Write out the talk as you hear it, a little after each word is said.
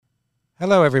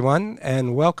Hello, everyone,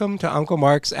 and welcome to Uncle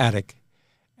Mark's Attic.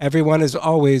 Everyone is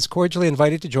always cordially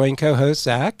invited to join co-host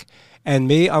Zach and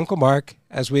me, Uncle Mark,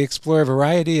 as we explore a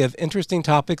variety of interesting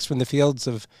topics from the fields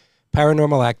of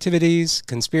paranormal activities,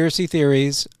 conspiracy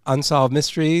theories, unsolved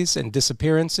mysteries and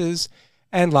disappearances,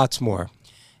 and lots more.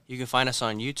 You can find us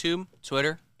on YouTube,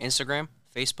 Twitter, Instagram,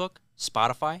 Facebook,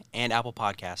 Spotify, and Apple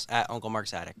Podcasts at Uncle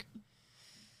Mark's Attic.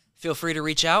 Feel free to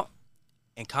reach out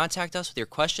and contact us with your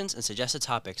questions and suggested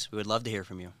topics. We would love to hear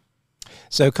from you.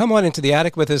 So come on into the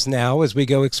attic with us now as we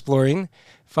go exploring.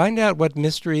 Find out what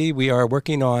mystery we are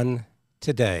working on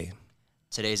today.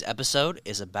 Today's episode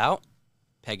is about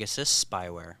Pegasus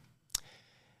spyware.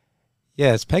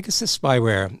 Yes, Pegasus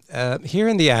spyware. Here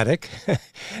in the attic,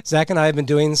 Zach and I have been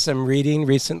doing some reading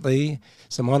recently,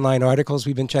 some online articles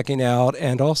we've been checking out,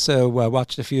 and also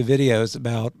watched a few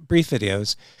videos brief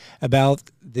videos about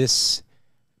this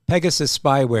Pegasus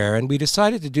spyware, and we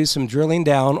decided to do some drilling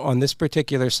down on this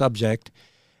particular subject.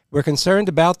 We're concerned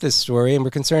about this story, and we're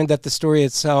concerned that the story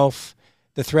itself,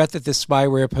 the threat that this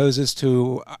spyware poses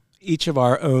to each of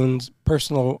our own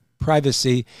personal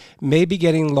privacy, may be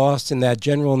getting lost in that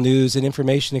general news and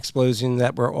information explosion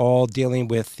that we're all dealing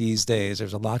with these days.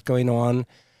 There's a lot going on.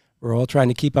 We're all trying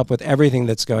to keep up with everything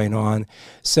that's going on.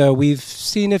 So we've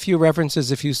seen a few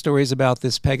references, a few stories about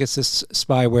this Pegasus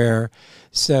spyware.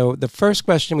 So the first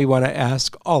question we want to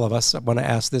ask, all of us want to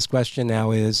ask this question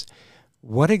now is,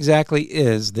 what exactly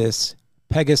is this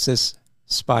Pegasus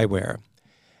spyware?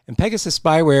 And Pegasus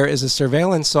spyware is a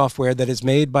surveillance software that is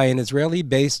made by an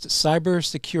Israeli-based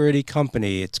cybersecurity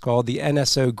company. It's called the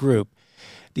NSO Group.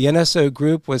 The NSO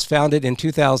Group was founded in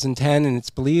 2010, and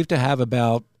it's believed to have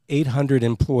about 800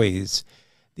 employees.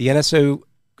 The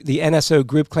NSO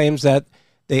Group claims that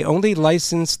they only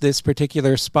license this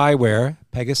particular spyware,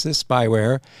 Pegasus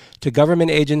spyware, to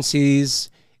government agencies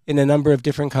in a number of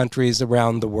different countries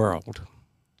around the world.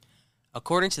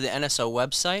 According to the NSO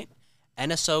website,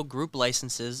 NSO Group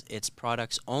licenses its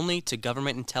products only to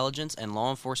government intelligence and law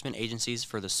enforcement agencies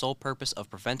for the sole purpose of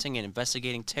preventing and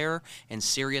investigating terror and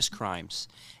serious crimes.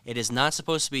 It is not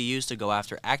supposed to be used to go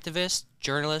after activists,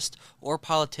 journalists, or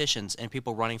politicians and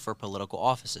people running for political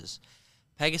offices.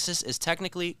 Pegasus is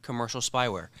technically commercial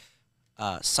spyware.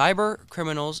 Cyber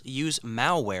criminals use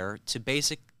malware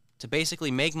to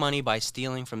basically make money by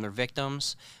stealing from their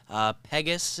victims.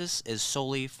 Pegasus is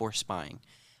solely for spying.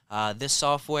 This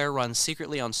software runs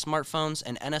secretly on smartphones,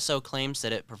 and NSO claims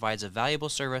that it provides a valuable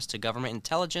service to government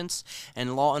intelligence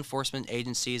and law enforcement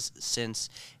agencies since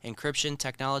encryption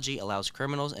technology allows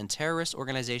criminals and terrorist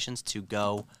organizations to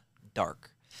go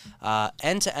dark.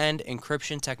 End-to-end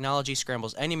encryption technology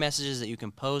scrambles any messages that you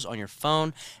compose on your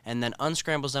phone and then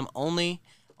unscrambles them only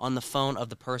on the phone of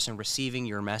the person receiving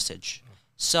your message.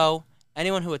 So,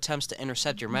 anyone who attempts to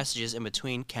intercept your messages in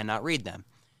between cannot read them.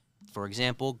 For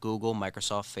example, Google,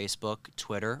 Microsoft, Facebook,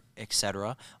 Twitter,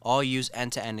 etc. all use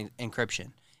end-to-end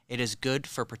encryption. It is good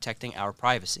for protecting our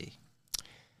privacy.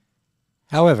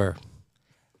 However,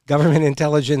 government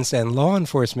intelligence and law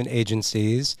enforcement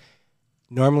agencies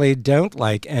normally don't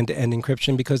like end-to-end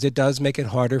encryption because it does make it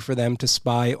harder for them to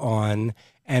spy on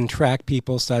and track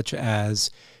people such as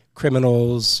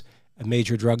criminals,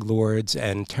 major drug lords,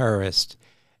 and terrorists.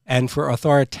 And for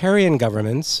authoritarian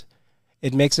governments,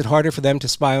 it makes it harder for them to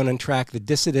spy on and track the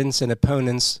dissidents and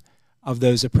opponents of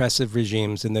those oppressive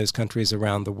regimes in those countries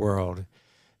around the world.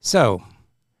 So,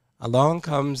 along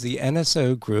comes the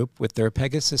NSO Group with their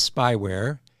Pegasus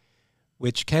spyware,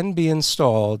 which can be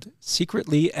installed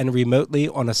secretly and remotely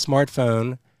on a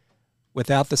smartphone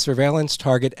without the surveillance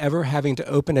target ever having to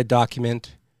open a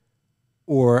document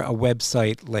or a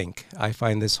website link. I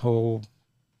find this whole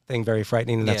thing very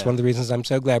frightening, and that's one of the reasons I'm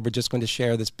so glad we're just going to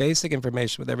share this basic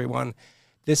information with everyone.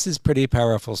 This is pretty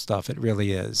powerful stuff. It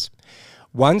really is.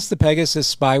 Once the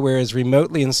Pegasus spyware is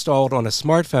remotely installed on a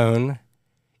smartphone,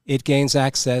 it gains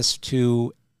access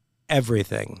to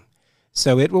everything.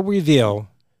 So it will reveal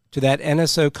to that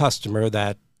NSO customer,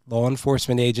 that law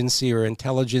enforcement agency or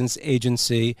intelligence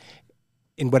agency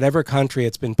in whatever country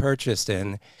it's been purchased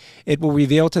in, it will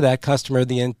reveal to that customer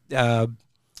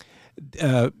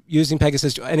using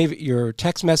Pegasus, any of your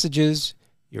text messages,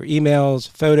 your emails,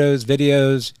 photos,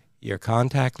 videos, your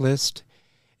contact list.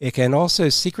 It can also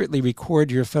secretly record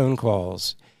your phone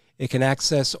calls. It can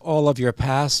access all of your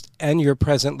past and your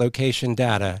present location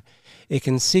data. It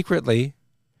can secretly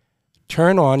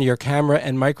turn on your camera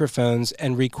and microphones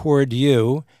and record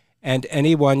you and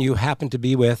anyone you happen to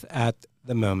be with at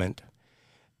the moment.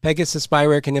 Pegasus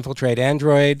spyware can infiltrate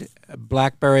Android,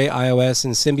 BlackBerry, iOS,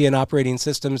 and Symbian operating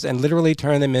systems and literally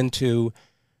turn them into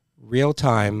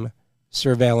real-time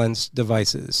surveillance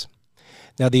devices.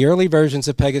 Now, the early versions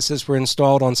of Pegasus were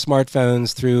installed on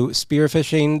smartphones through spear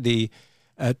phishing, the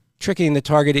tricking the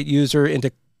targeted user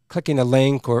into clicking a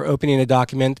link or opening a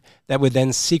document that would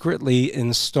then secretly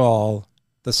install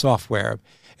the software.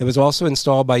 It was also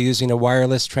installed by using a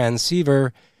wireless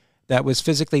transceiver that was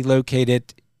physically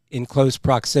located in close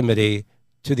proximity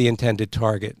to the intended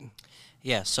target.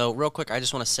 Yeah, so real quick, I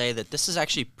just want to say that this is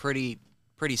actually pretty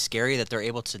scary that they're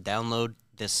able to download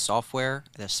this software,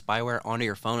 this spyware, onto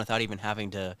your phone without even having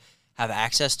to have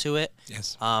access to it.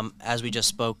 Yes. As we just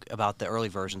spoke about the early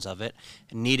versions of it,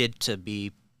 it needed to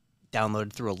be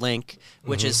downloaded through a link,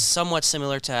 which is somewhat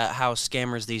similar to how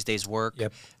scammers these days work.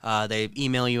 Yep. They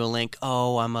email you a link.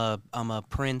 Oh, I'm a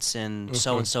prince in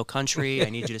so and so country. I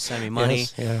need you to send me money,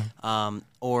 Yes,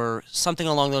 or something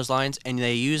along those lines. And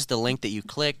they use the link that you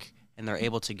click, and they're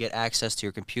able to get access to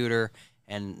your computer,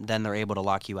 and then they're able to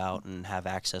lock you out and have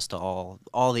access to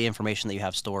all the information that you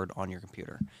have stored on your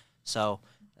computer. So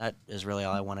that is really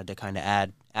all I wanted to kind of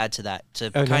add to that, to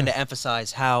kind of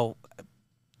emphasize how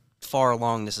far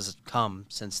along this has come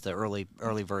since the early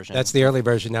version. That's the early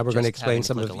version. Now we're going to explain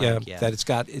some of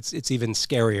that it's even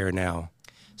scarier now.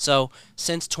 So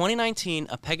since 2019,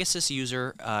 a Pegasus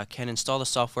user can install the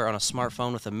software on a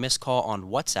smartphone with a missed call on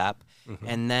WhatsApp,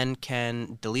 and then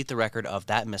can delete the record of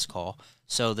that missed call.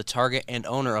 So the target and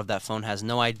owner of that phone has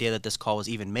no idea that this call was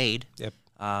even made. Yep.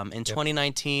 In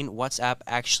 2019, WhatsApp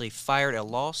actually filed a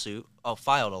lawsuit,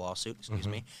 excuse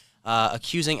me,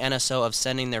 accusing NSO of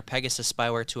sending their Pegasus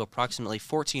spyware to approximately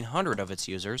 1,400 of its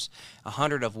users,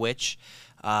 100 of which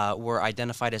were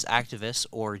identified as activists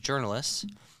or journalists.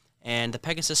 And the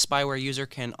Pegasus spyware user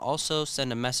can also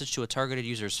send a message to a targeted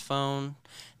user's phone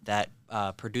that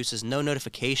produces no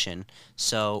notification.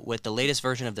 So with the latest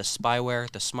version of the spyware,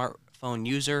 the smartphone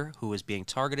user who is being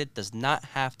targeted does not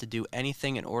have to do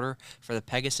anything in order for the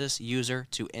Pegasus user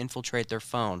to infiltrate their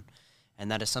phone.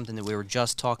 And that is something that we were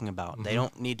just talking about. They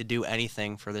don't need to do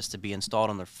anything for this to be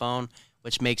installed on their phone,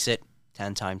 which makes it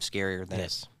 10 times scarier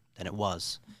than it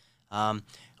was.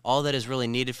 All that is really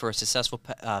needed for a successful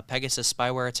Pegasus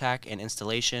spyware attack and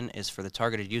installation is for the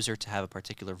targeted user to have a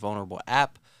particular vulnerable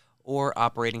app or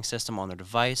operating system on their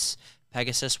device.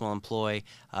 Pegasus will employ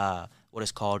what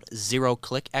is called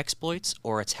zero-click exploits,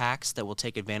 or attacks that will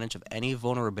take advantage of any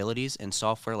vulnerabilities in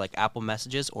software like Apple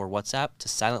Messages or WhatsApp to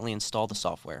silently install the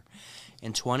software.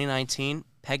 In 2019,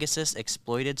 Pegasus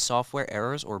exploited software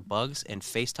errors or bugs in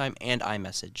FaceTime and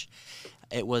iMessage.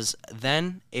 It was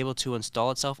then able to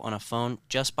install itself on a phone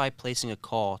just by placing a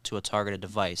call to a targeted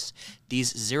device.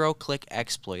 These zero-click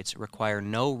exploits require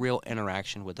no real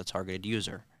interaction with the targeted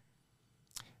user.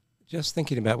 Just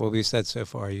thinking about what we've said so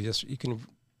far, you can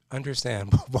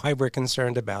understand why we're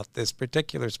concerned about this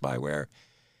particular spyware,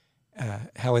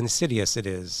 how insidious it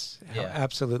is, how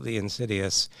absolutely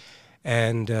insidious.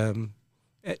 And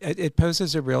it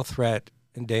poses a real threat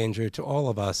and danger to all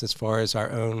of us as far as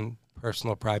our own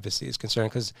personal privacy is concerned,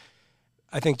 because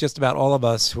I think just about all of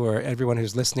us everyone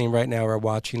who's listening right now or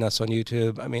watching us on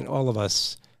YouTube, I mean, all of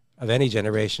us of any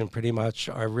generation pretty much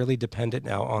are really dependent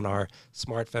now on our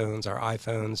smartphones, our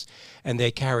iPhones, and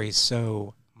they carry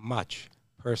so much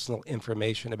personal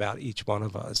information about each one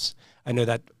of us. I know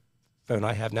that phone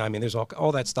I have now, I mean, there's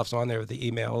all that stuff's on there,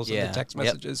 the emails and the text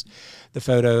messages, the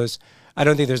photos. I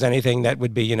don't think there's anything that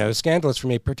would be, scandalous for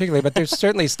me particularly, but there's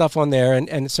certainly stuff on there,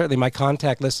 and certainly my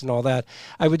contact list and all that.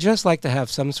 I would just like to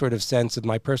have some sort of sense of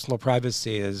my personal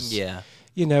privacy is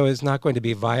not going to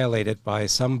be violated by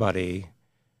somebody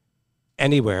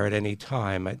anywhere at any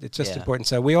time. It's just important.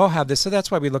 So we all have this. So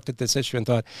that's why we looked at this issue and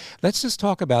thought, let's just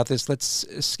talk about this. Let's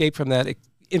escape from that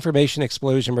information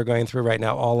explosion we're going through right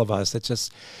now, all of us. It's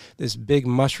just this big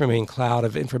mushrooming cloud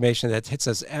of information that hits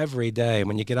us every day.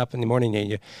 When you get up in the morning and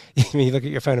you look at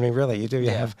your phone, I mean, really, you do.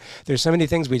 There's so many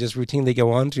things we just routinely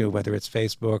go on to, whether it's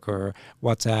Facebook or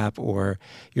WhatsApp or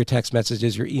your text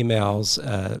messages, your emails,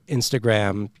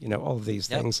 Instagram, all of these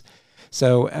things.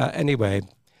 So anyway,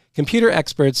 computer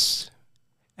experts,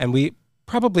 and we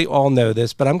probably all know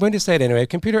this, but I'm going to say it anyway,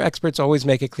 computer experts always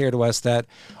make it clear to us that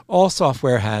all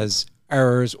software has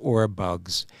errors or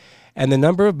bugs. And the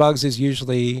number of bugs is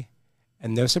usually,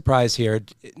 and no surprise here,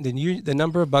 the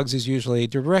number of bugs is usually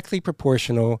directly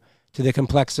proportional to the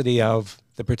complexity of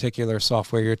the particular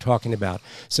software you're talking about.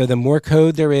 So the more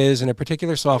code there is in a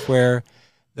particular software,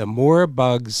 the more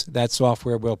bugs that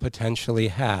software will potentially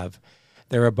have.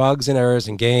 There are bugs and errors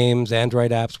in games,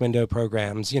 Android apps, Windows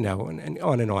programs, and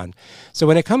on and on. So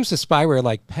when it comes to spyware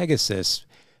like Pegasus,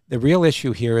 the real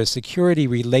issue here is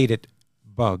security-related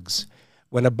bugs.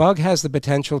 When a bug has the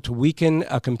potential to weaken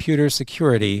a computer's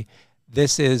security,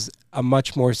 this is a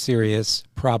much more serious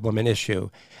problem and issue.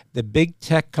 The big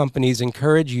tech companies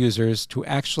encourage users to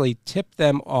actually tip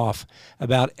them off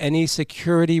about any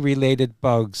security-related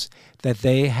bugs that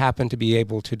they happen to be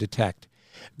able to detect.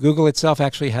 Google itself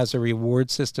actually has a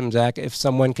reward system, Zach. If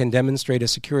someone can demonstrate a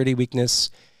security weakness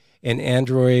in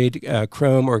Android,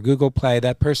 Chrome, or Google Play,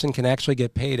 that person can actually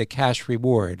get paid a cash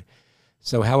reward.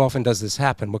 So how often does this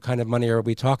happen? What kind of money are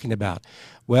we talking about?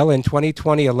 Well, in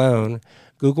 2020 alone,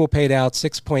 Google paid out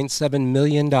 $6.7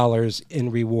 million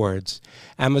in rewards.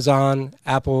 Amazon,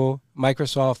 Apple,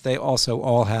 Microsoft, they also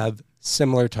all have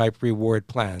similar type reward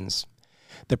plans.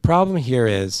 The problem here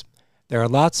is there are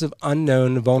lots of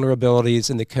unknown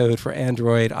vulnerabilities in the code for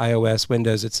Android, iOS,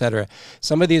 Windows, etc.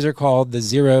 Some of these are called the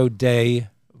zero-day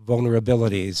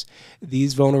vulnerabilities.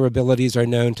 These vulnerabilities are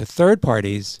known to third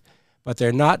parties, but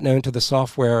they're not known to the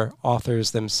software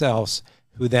authors themselves,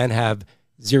 who then have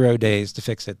 0 days to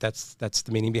fix it. That's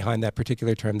the meaning behind that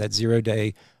particular term, that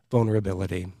 0-day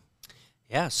vulnerability.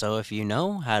 Yeah, so if you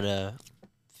know how to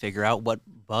figure out what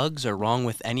bugs are wrong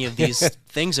with any of these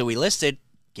things that we listed,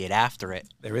 get after it.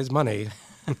 There is money.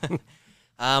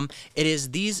 It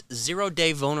is these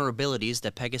 0-day vulnerabilities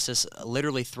that Pegasus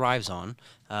literally thrives on.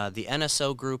 The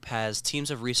NSO Group has teams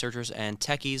of researchers and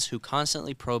techies who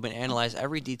constantly probe and analyze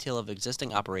every detail of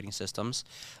existing operating systems,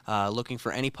 looking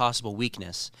for any possible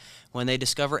weakness. When they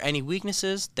discover any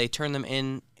weaknesses, they turn them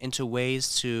into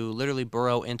ways to literally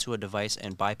burrow into a device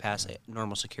and bypass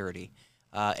normal security.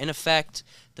 In effect,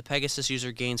 the Pegasus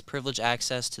user gains privileged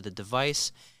access to the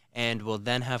device and will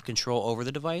then have control over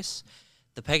the device.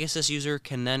 The Pegasus user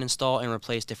can then install and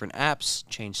replace different apps,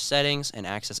 change settings, and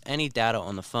access any data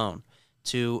on the phone.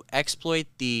 To exploit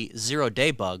the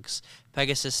 0-day bugs,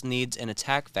 Pegasus needs an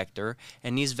attack vector,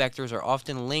 and these vectors are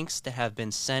often links that have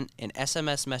been sent in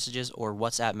SMS messages or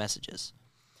WhatsApp messages.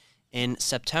 In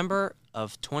September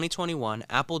of 2021,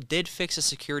 Apple did fix a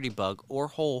security bug or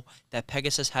hole that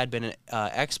Pegasus had been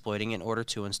exploiting in order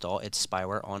to install its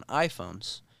spyware on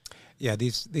iPhones. Yeah,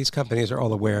 these companies are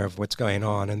all aware of what's going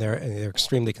on, and they're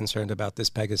extremely concerned about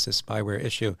this Pegasus spyware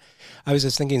issue. I was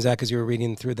just thinking, Zach, as you were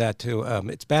reading through that too,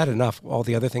 it's bad enough all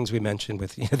the other things we mentioned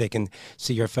with, they can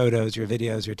see your photos, your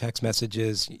videos, your text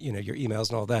messages, your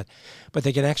emails and all that, but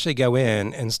they can actually go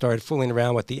in and start fooling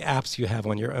around with the apps you have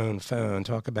on your own phone.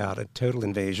 Talk about a total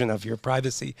invasion of your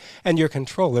privacy and your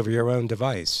control over your own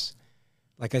device.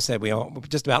 Like I said,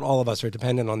 just about all of us are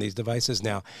dependent on these devices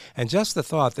now, and just the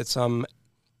thought that some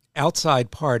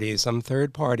outside parties, some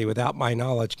third party without my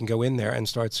knowledge can go in there and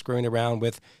start screwing around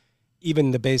with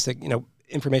even the basic,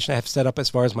 information I have set up as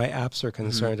far as my apps are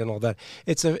concerned and all that.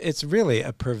 It's really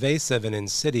a pervasive and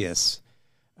insidious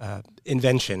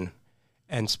invention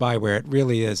and spyware. It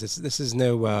really is. This is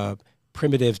no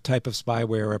primitive type of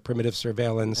spyware or primitive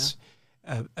surveillance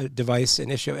a device,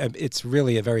 an issue. It's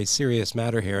really a very serious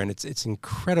matter here, and it's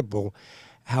incredible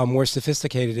how more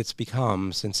sophisticated it's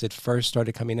become since it first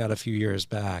started coming out a few years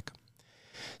back.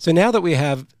 So now that we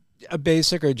have a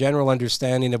basic or general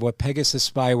understanding of what Pegasus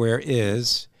spyware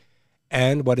is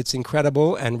and what its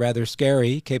incredible and rather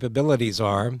scary capabilities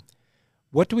are,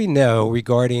 what do we know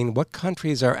regarding what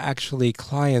countries are actually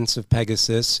clients of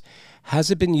Pegasus?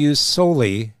 Has it been used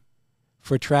solely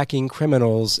for tracking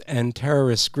criminals and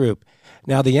terrorist group?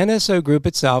 Now, the NSO Group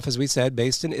itself, as we said,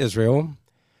 based in Israel,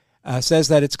 says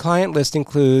that its client list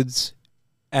includes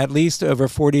at least over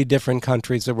 40 different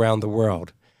countries around the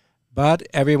world. But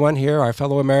everyone here, our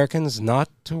fellow Americans, not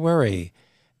to worry.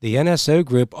 The NSO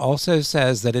Group also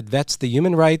says that it vets the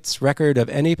human rights record of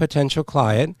any potential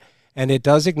client, and it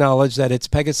does acknowledge that its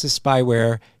Pegasus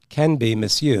spyware can be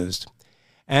misused.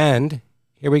 And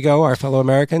here we go, our fellow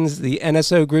Americans. The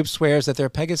NSO Group swears that their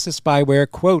Pegasus spyware,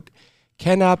 quote,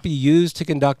 cannot be used to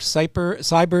conduct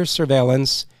cyber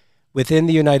surveillance within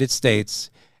the United States,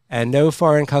 and no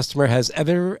foreign customer has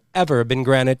ever been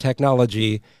granted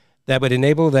technology that would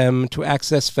enable them to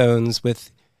access phones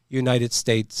with United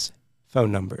States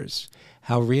phone numbers.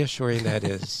 How reassuring that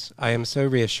is. I am so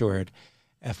reassured.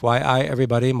 FYI,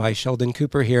 everybody, my Sheldon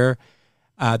Cooper here.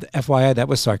 FYI, that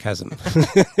was sarcasm.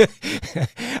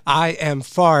 I am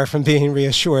far from being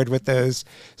reassured with those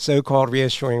so-called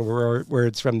reassuring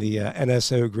words from the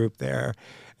NSO Group there.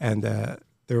 And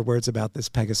there are words about this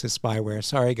Pegasus spyware.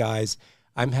 Sorry, guys.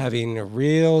 I'm having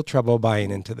real trouble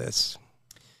buying into this.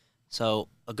 So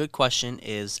a good question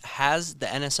is, has the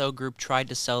NSO Group tried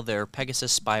to sell their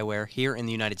Pegasus spyware here in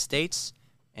the United States?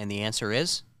 And the answer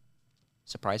is,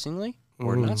 surprisingly,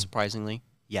 or not surprisingly,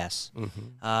 yes.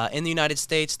 In the United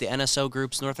States, the NSO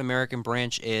Group's North American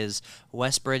branch is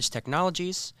Westbridge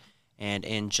Technologies, And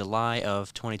in July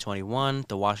of 2021,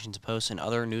 the Washington Post and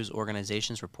other news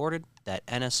organizations reported that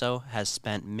NSO has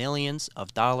spent millions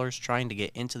of dollars trying to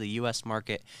get into the U.S.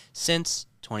 market since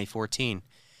 2014.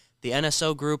 The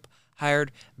NSO Group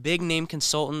hired big-name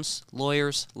consultants,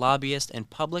 lawyers, lobbyists, and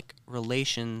public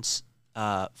relations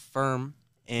firm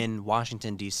in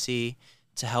Washington, D.C.,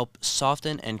 to help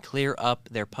soften and clear up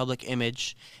their public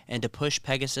image and to push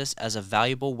Pegasus as a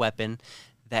valuable weapon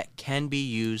that can be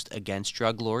used against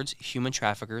drug lords, human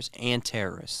traffickers, and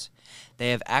terrorists. They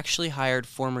have actually hired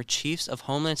former chiefs of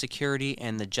Homeland Security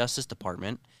and the Justice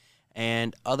Department,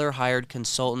 and other hired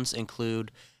consultants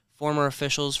include former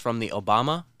officials from the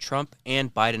Obama, Trump,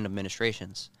 and Biden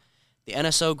administrations. The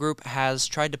NSO Group has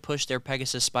tried to push their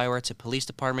Pegasus spyware to police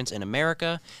departments in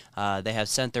America. They have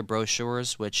sent their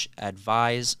brochures, which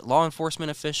advise law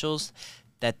enforcement officials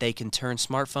that they can turn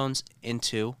smartphones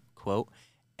into, quote,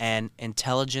 an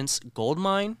intelligence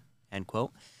goldmine, end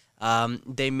quote.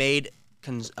 They made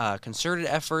concerted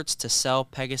efforts to sell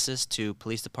Pegasus to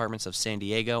police departments of San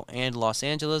Diego and Los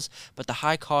Angeles, but the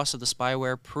high cost of the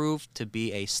spyware proved to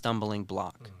be a stumbling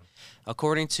block.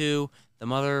 According to the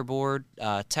Motherboard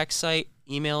tech site,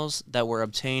 emails that were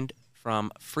obtained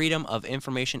from Freedom of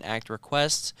Information Act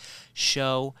requests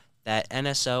show that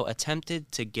NSO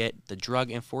attempted to get the Drug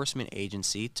Enforcement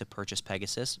Agency to purchase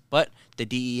Pegasus, but the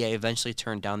DEA eventually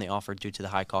turned down the offer due to the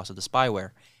high cost of the spyware.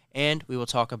 And we will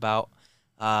talk about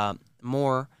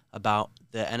more about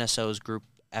the NSO's group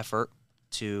effort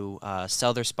to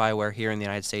sell their spyware here in the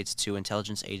United States to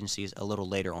intelligence agencies a little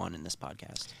later on in this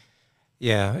podcast.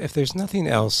 Yeah, if there's nothing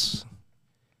else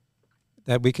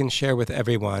that we can share with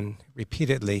everyone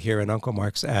repeatedly here in Uncle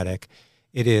Mark's Attic,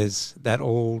 it is that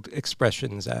old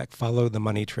expression, Zach, follow the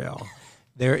money trail.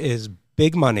 There is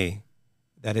big money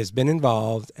that has been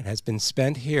involved and has been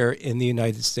spent here in the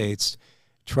United States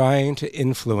trying to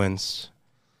influence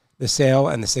the sale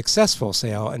and the successful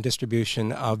sale and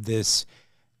distribution of this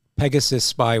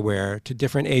Pegasus spyware to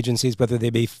different agencies, whether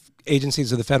they be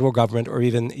agencies of the federal government or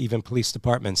even police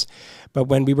departments. But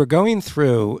when we were going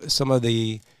through some of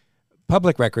the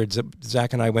public records that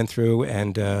Zach and I went through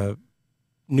and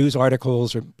news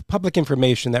articles or public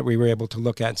information that we were able to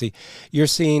look at and see, you're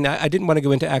seeing, I didn't want to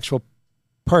go into actual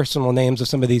personal names of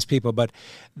some of these people, but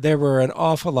there were an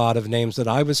awful lot of names that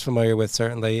I was familiar with,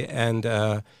 certainly, and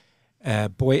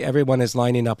boy, everyone is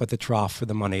lining up at the trough for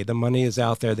the money. The money is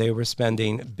out there. They were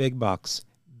spending big bucks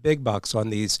on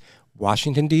these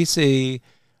Washington, D.C.,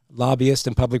 lobbyists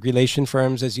and public relation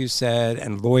firms, as you said,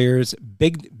 and lawyers,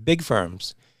 big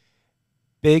firms,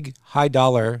 big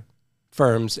high-dollar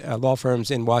firms, law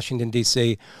firms in Washington,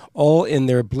 D.C., all in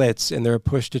their blitz, in their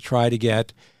push to try to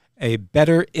get a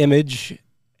better image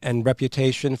and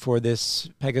reputation for this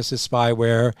Pegasus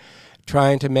spyware,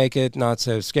 trying to make it not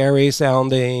so scary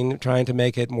sounding, trying to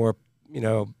make it more,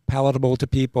 palatable to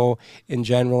people in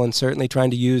general, and certainly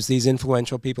trying to use these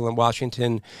influential people in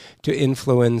Washington to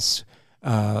influence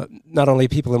not only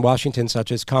people in Washington,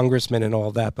 such as congressmen and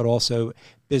all that, but also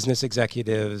business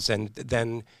executives and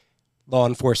then law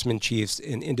enforcement chiefs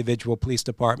in individual police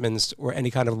departments or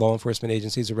any kind of law enforcement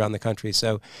agencies around the country.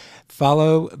 So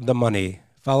follow the money.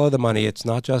 Follow the money. It's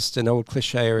not just an old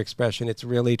cliche or expression. It's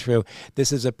really true.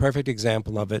 This is a perfect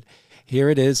example of it. Here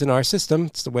it is in our system.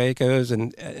 It's the way it goes.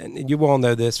 And you all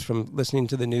know this from listening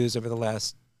to the news over the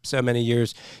last so many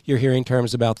years. You're hearing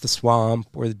terms about the swamp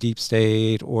or the deep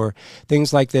state or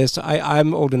things like this.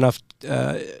 I'm old enough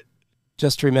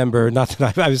just to remember, not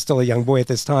that I was still a young boy at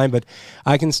this time, but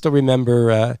I can still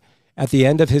remember at the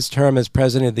end of his term as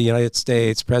President of the United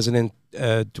States, President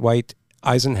Dwight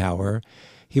Eisenhower,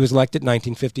 he was elected in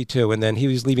 1952, and then he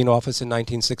was leaving office in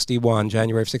 1961,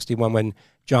 January of 61, when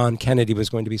John Kennedy was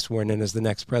going to be sworn in as the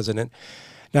next president.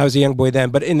 Now, I was a young boy then,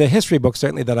 but in the history book,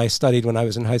 certainly that I studied when I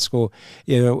was in high school,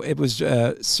 it was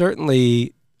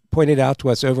certainly pointed out to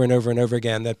us over and over and over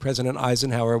again that President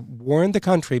Eisenhower warned the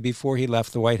country before he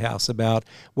left the White House about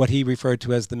what he referred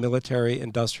to as the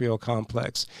military-industrial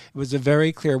complex. It was a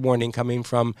very clear warning coming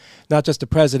from not just the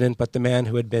president, but the man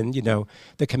who had been,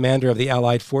 the commander of the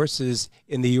Allied forces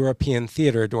in the European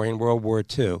theater during World War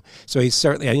II. So he's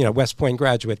certainly, West Point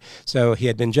graduate. So he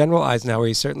had been General Eisenhower.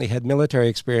 He certainly had military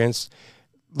experience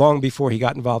long before he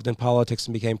got involved in politics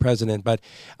and became president. But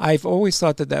I've always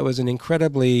thought that was an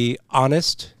incredibly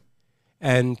honest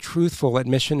and truthful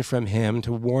admission from him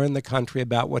to warn the country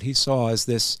about what he saw as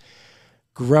this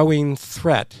growing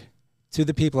threat to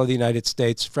the people of the United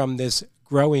States from this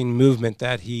growing movement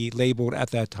that he labeled at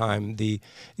that time the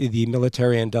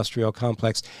military-industrial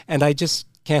complex. And I just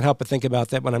can't help but think about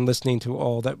that when I'm listening to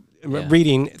all that,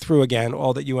 reading through again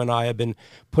all that you and I have been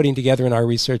putting together in our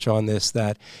research on this,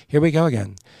 that here we go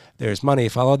again. There's money.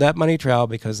 Follow that money trail,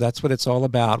 because that's what it's all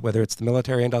about, whether it's the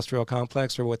military-industrial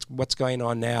complex or what's going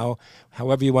on now,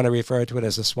 however you want to refer to it,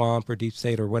 as a swamp or deep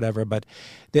state or whatever. But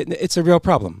it's a real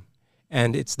problem,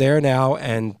 and it's there now.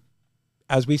 And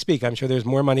as we speak, I'm sure there's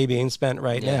more money being spent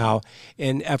right now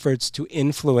in efforts to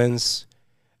influence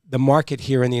the market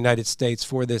here in the United States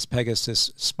for this Pegasus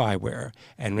spyware.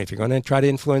 And if you're going to try to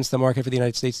influence the market for the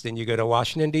United States, then you go to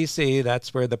Washington, D.C.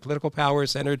 That's where the political power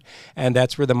is centered, and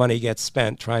that's where the money gets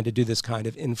spent trying to do this kind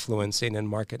of influencing and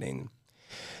marketing.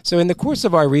 So in the course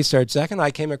of our research, Zach and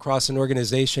I came across an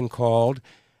organization called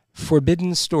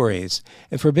Forbidden Stories.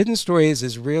 And Forbidden Stories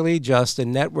is really just a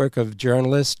network of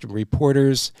journalists,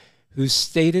 reporters, whose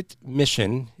stated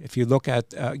mission, if you look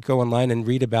at, go online and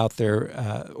read about their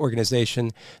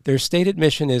organization, their stated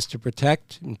mission is to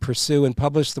protect and pursue and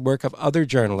publish the work of other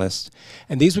journalists.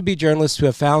 And these would be journalists who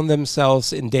have found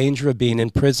themselves in danger of being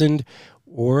imprisoned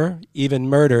or even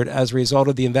murdered as a result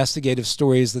of the investigative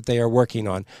stories that they are working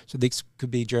on. So these could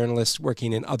be journalists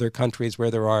working in other countries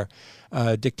where there are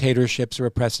dictatorships or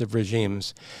oppressive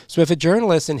regimes. So if a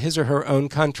journalist in his or her own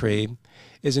country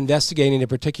is investigating a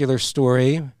particular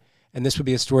story, and this would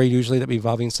be a story usually that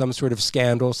involving some sort of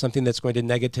scandal, something that's going to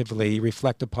negatively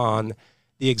reflect upon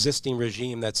the existing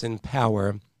regime that's in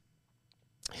power.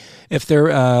 If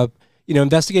they're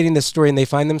investigating this story and they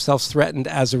find themselves threatened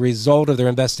as a result of their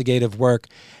investigative work,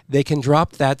 they can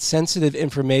drop that sensitive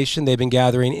information they've been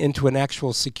gathering into an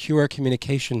actual secure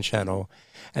communication channel.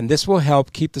 And this will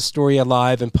help keep the story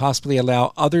alive and possibly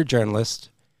allow other journalists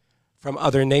from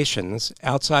other nations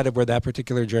outside of where that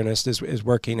particular journalist is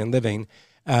working and living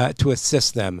to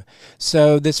assist them.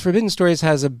 So this Forbidden Stories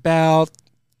has about,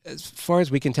 as far as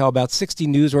we can tell, about 60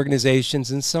 news organizations,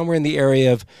 and somewhere in the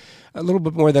area of a little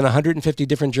bit more than 150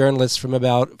 different journalists from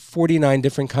about 49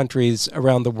 different countries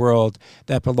around the world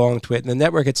that belong to it. And the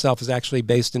network itself is actually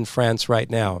based in France right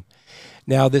now.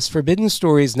 Now, this Forbidden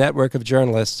Stories network of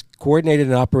journalists coordinated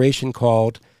an operation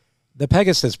called the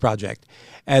Pegasus Project.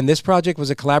 And this project was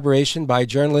a collaboration by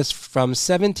journalists from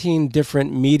 17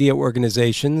 different media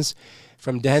organizations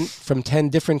from 10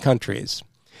 different countries.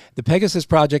 The Pegasus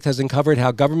Project has uncovered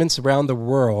how governments around the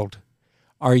world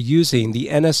are using the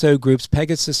NSO Group's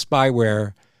Pegasus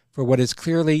spyware for what is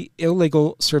clearly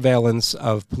illegal surveillance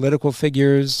of political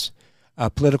figures,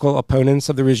 political opponents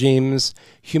of the regimes,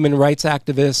 human rights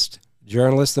activists,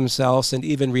 journalists themselves, and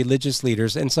even religious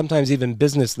leaders, and sometimes even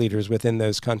business leaders within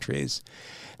those countries.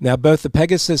 Now, both the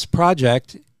Pegasus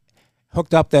Project,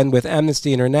 hooked up then with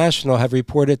Amnesty International, have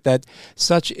reported that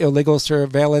such illegal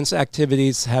surveillance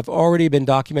activities have already been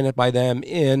documented by them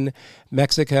in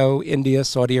Mexico, India,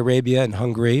 Saudi Arabia, and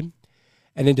Hungary.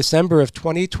 And in December of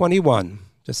 2021,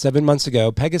 just 7 months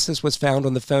ago, Pegasus was found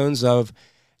on the phones of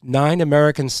 9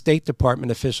 American State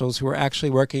Department officials who were actually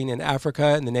working in Africa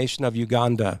and the nation of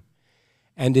Uganda.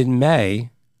 And in May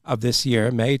of this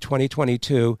year, May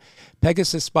 2022,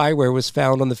 Pegasus spyware was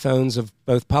found on the phones of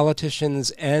both politicians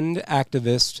and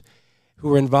activists who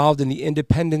were involved in the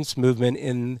independence movement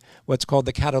in what's called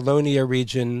the Catalonia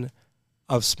region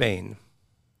of Spain.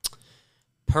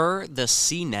 Per the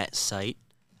CNET site,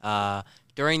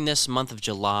 during this month of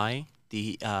July,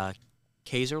 the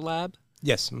Kaiser Lab,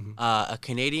 yes, a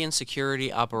Canadian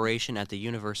security operation at the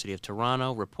University of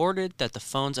Toronto, reported that the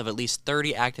phones of at least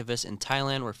 30 activists in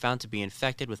Thailand were found to be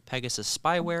infected with Pegasus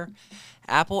spyware.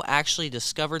 Apple actually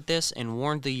discovered this and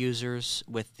warned the users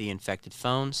with the infected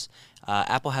phones.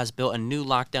 Apple has built a new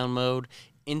lockdown mode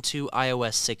into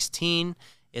iOS 16.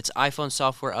 It's iPhone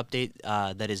software update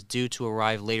that is due to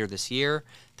arrive later this year.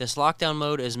 This lockdown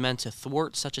mode is meant to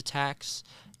thwart such attacks.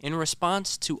 In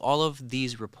response to all of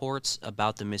these reports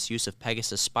about the misuse of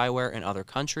Pegasus spyware in other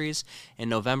countries, in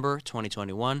November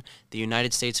 2021, the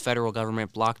United States federal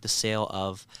government blocked the sale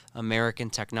of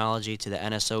American technology to the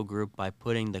NSO Group by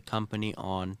putting the company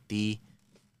on the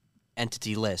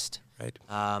entity list. Right.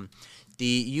 The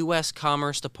U.S.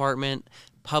 Commerce Department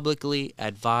publicly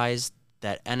advised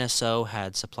that NSO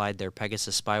had supplied their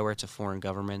Pegasus spyware to foreign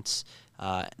governments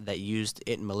that used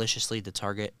it maliciously to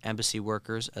target embassy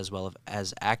workers as well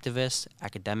as activists,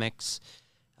 academics,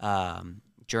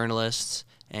 journalists,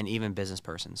 and even business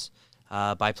persons.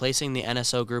 By placing the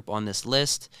NSO Group on this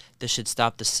list, this should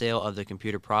stop the sale of the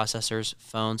computer processors,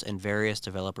 phones, and various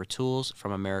developer tools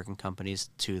from American companies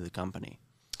to the company.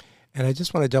 And I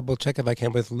just want to double check if I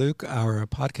can with Luke, our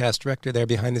podcast director there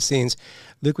behind the scenes.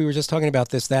 Luke, we were just talking about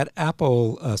this, that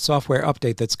Apple software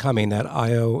update that's coming, that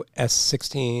iOS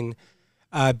 16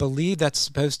 I believe that's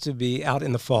supposed to be out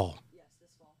in the fall.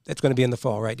 It's going to be in the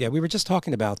fall, right? Yeah, we were just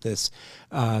talking about this.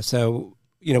 So,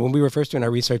 when we were first doing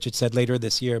our research, it said later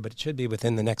this year, but it should be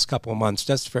within the next couple of months,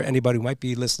 just for anybody who might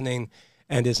be listening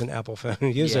and is an Apple phone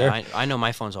user. Yeah, I know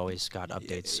my phone's always got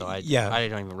updates, so I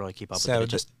don't even really keep up with it. It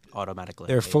just automatically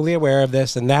They're updates. fully aware of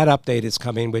this, and that update is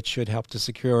coming, which should help to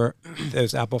secure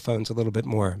those Apple phones a little bit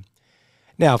more.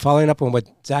 Now, following up on what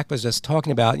Zach was just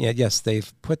talking about, yes,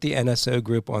 they've put the NSO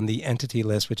Group on the entity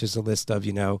list, which is a list of,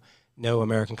 no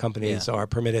American companies are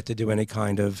permitted to do any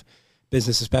kind of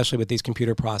business, especially with these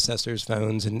computer processors,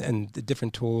 phones, and the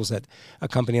different tools that a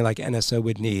company like NSO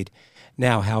would need.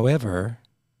 Now, however,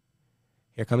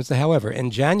 here comes the however.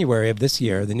 In January of this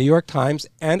year, the New York Times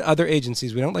and other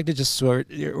agencies, we don't like to just sort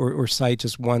or cite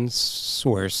just one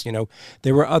source.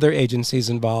 There were other agencies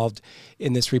involved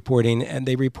in this reporting, and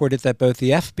they reported that both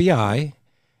the FBI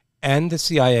and the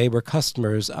CIA were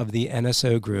customers of the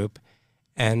NSO Group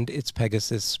and its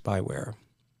Pegasus spyware.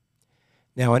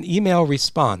 Now, an email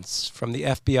response from the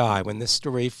FBI when this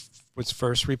story was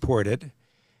first reported,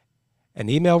 an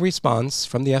email response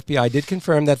from the FBI did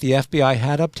confirm that the FBI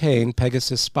had obtained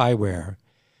Pegasus spyware.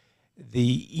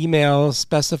 The email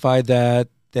specified that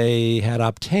they had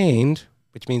obtained,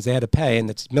 which means they had to pay, and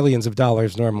it's millions of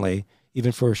dollars normally,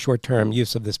 even for short-term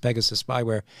use of this Pegasus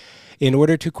spyware, in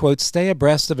order to, quote, stay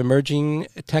abreast of emerging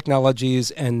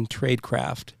technologies and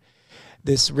tradecraft.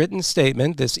 This written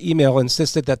statement, this email,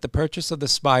 insisted that the purchase of the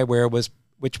spyware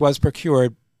which was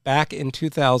procured back in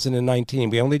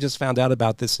 2019. We only just found out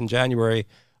about this in January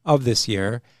of this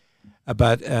year,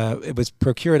 but it was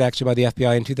procured actually by the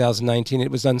FBI in 2019. It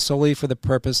was done solely for the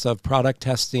purpose of product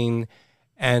testing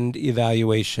and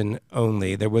evaluation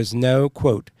only. There was no,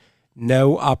 quote,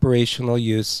 no operational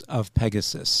use of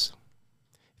Pegasus.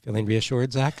 Feeling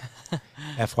reassured, Zach?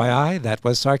 FYI, that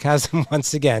was sarcasm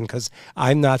once again, because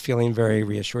I'm not feeling very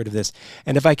reassured of this.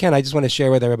 And if I can, I just want to share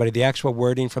with everybody the actual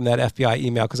wording from that FBI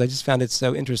email, because I just found it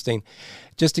so interesting.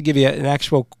 Just to give you an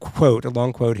actual quote, a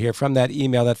long quote here, from that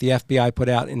email that the FBI put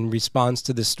out in response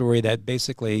to this story that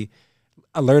basically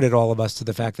alerted all of us to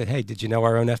the fact that, hey, did you know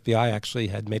our own FBI actually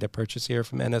had made a purchase here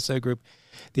from NSO Group?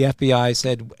 The FBI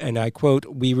said, and I quote,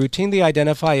 "We routinely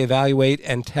identify, evaluate,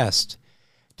 and test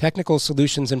technical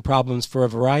solutions and problems for a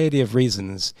variety of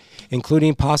reasons,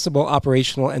 including possible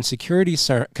operational and security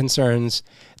concerns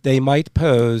they might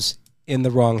pose in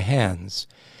the wrong hands.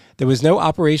 There was no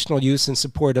operational use in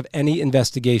support of any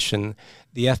investigation.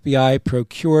 The FBI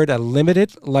procured a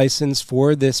limited license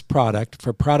for this product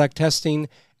for product testing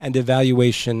and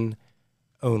evaluation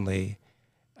only."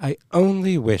 I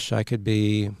only wish I could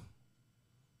be,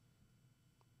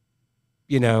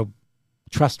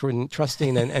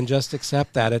 trusting and just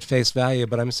accept that at face value.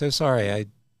 But I'm so sorry.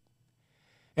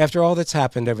 After all that's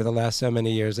happened over the last so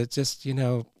many years, it's just,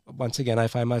 once again, I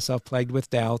find myself plagued with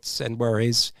doubts and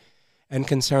worries and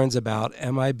concerns about,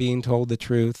 am I being told the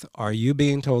truth? Are you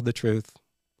being told the truth?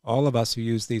 All of us who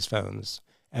use these phones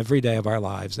every day of our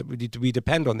lives, that we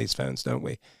depend on these phones, don't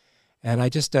we? And I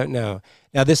just don't know.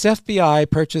 Now, this FBI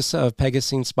purchase of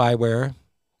Pegasus spyware,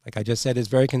 like I just said, is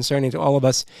very concerning to all of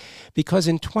us, because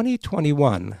in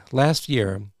 2021, last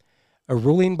year, a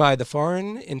ruling by the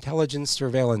Foreign Intelligence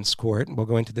Surveillance Court, we'll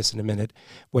go into this in a minute,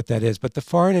 what that is, but the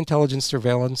Foreign Intelligence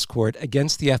Surveillance Court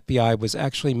against the FBI was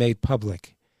actually made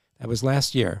public. That was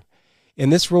last year.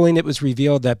 In this ruling, it was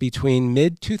revealed that between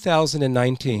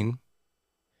mid-2019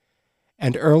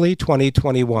 and early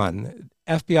 2021,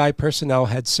 FBI personnel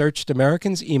had searched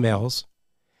Americans' emails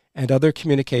and other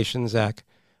communications, Zach,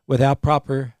 without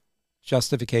proper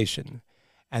justification.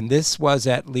 And this was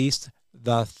at least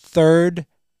the third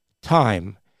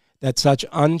time that such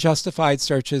unjustified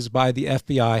searches by the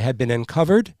FBI had been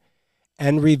uncovered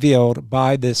and revealed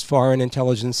by this Foreign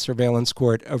Intelligence Surveillance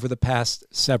Court over the past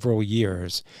several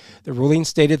years. The ruling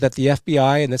stated that the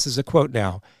FBI, and this is a quote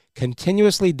now,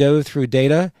 continuously dove through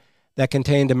data that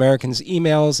contained Americans'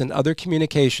 emails and other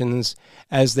communications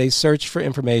as they searched for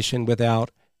information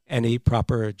without any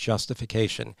proper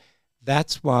justification.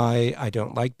 That's why I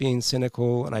don't like being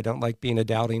cynical, and I don't like being a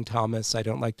doubting Thomas. I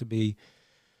don't like to be,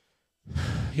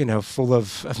 full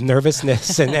of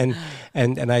nervousness, and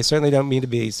I certainly don't mean to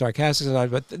be sarcastic,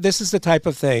 but this is the type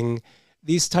of thing,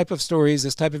 these type of stories,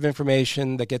 this type of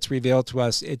information that gets revealed to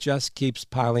us, it just keeps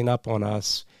piling up on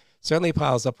us, certainly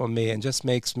piles up on me, and just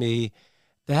makes me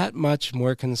that much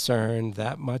more concerned,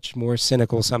 that much more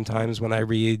cynical sometimes when I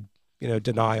read,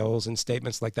 denials and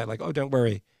statements like that, like, oh, don't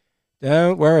worry.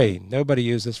 Don't worry. Nobody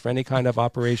used this for any kind of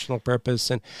operational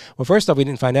purpose. And, well, first off, we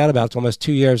didn't find out about it almost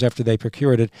 2 years after they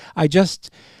procured it. I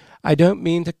don't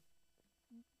mean to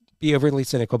be overly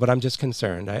cynical, but I'm just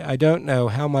concerned. I don't know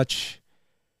how much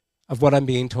of what I'm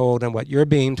being told and what you're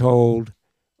being told,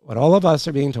 what all of us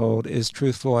are being told is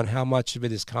truthful, and how much of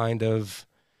it is kind of,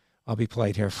 I'll be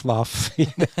polite here, fluff,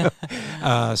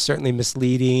 certainly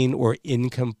misleading or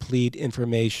incomplete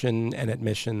information and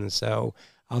admissions. So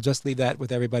I'll just leave that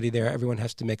with everybody there. Everyone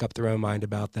has to make up their own mind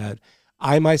about that.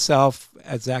 I myself,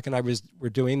 as Zach and I were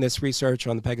doing this research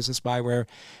on the Pegasus spyware,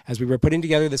 as we were putting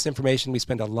together this information, we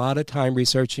spend a lot of time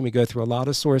researching. We go through a lot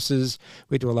of sources.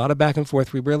 We do a lot of back and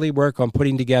forth. We really work on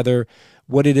putting together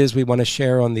what it is we want to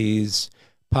share on these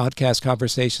podcast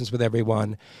conversations with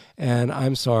everyone. And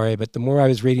I'm sorry, but the more I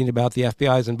was reading about the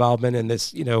FBI's involvement in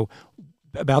this,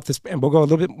 about this, and we'll go a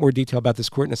little bit more detail about this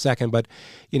court in a second, but,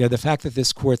 the fact that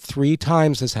this court 3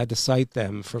 times has had to cite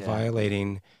them for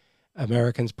violating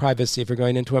Americans' privacy, for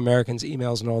going into Americans'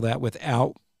 emails and all that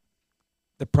without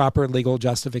the proper legal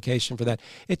justification for that,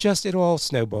 it all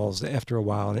snowballs after a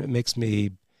while, and it makes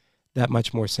me that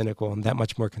much more cynical and that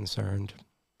much more concerned.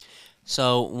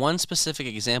 So one specific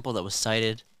example that was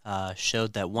cited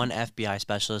showed that one FBI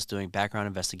specialist doing background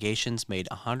investigations made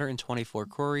 124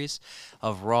 queries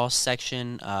of raw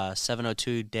Section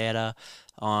 702 data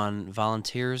on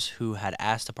volunteers who had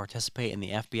asked to participate in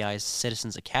the FBI's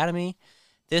Citizens Academy.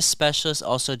 This specialist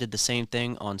also did the same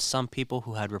thing on some people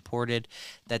who had reported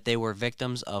that they were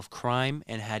victims of crime,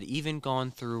 and had even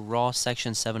gone through raw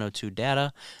Section 702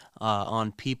 data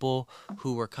on people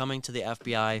who were coming to the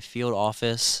FBI field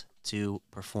office to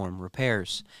perform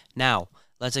repairs. Now,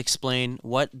 let's explain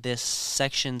what this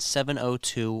Section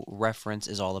 702 reference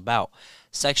is all about.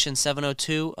 Section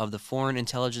 702 of the Foreign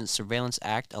Intelligence Surveillance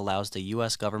Act allows the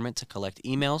U.S. government to collect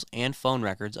emails and phone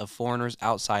records of foreigners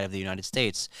outside of the United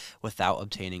States without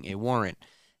obtaining a warrant.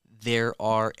 There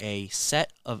are a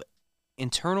set of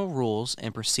internal rules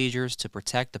and procedures to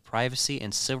protect the privacy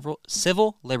and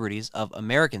civil liberties of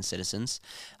American citizens.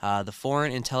 The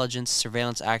Foreign Intelligence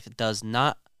Surveillance Act does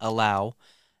not allow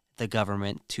the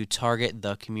government to target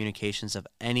the communications of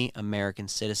any American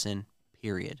citizen,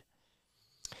 period.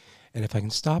 And if I can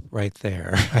stop right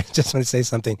there, I just want to say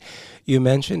something. You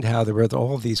mentioned how there were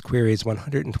all of these queries,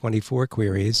 124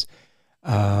 queries,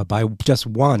 by just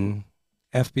one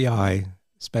FBI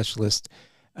specialist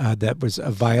that was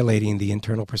violating the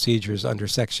internal procedures under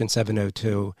Section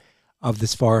 702 of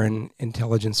this Foreign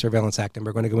Intelligence Surveillance Act. And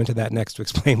we're going to go into that next to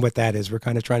explain what that is. We're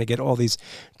kind of trying to get all these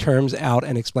terms out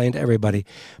and explain to everybody.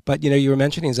 But, you were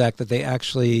mentioning, Zach, that they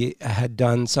actually had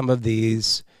done some of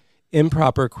these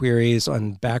improper queries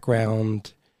on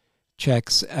background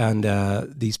checks, and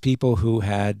these people who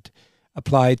had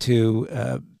applied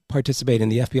to participate in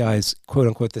the FBI's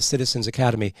quote-unquote the Citizens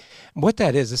Academy. And what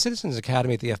that is, the Citizens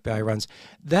Academy that the FBI runs,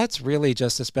 that's really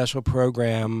just a special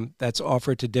program that's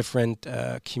offered to different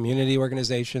community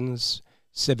organizations,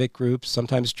 civic groups,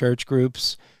 sometimes church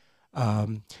groups,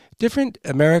 different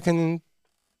American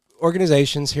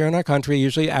organizations here in our country,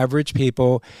 usually average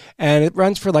people, and it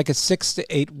runs for like a 6 to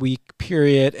 8 week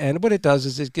period. And what it does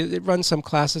is it runs some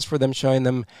classes for them, showing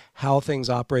them how things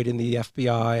operate in the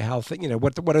FBI, how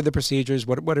what are the procedures,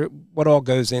 what all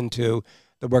goes into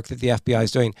the work that the FBI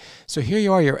is doing. So here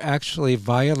you are, you're actually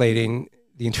violating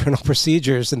the internal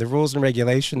procedures and the rules and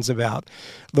regulations about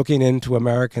looking into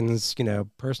Americans,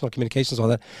 personal communications, all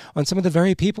that, on some of the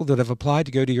very people that have applied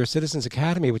to go to your Citizens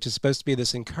Academy, which is supposed to be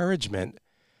this encouragement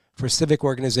for civic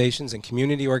organizations and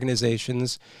community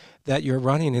organizations that you're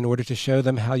running in order to show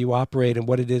them how you operate and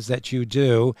what it is that you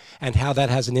do, and how that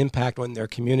has an impact on their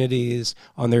communities,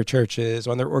 on their churches,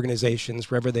 on their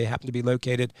organizations, wherever they happen to be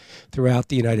located throughout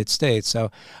the United States. So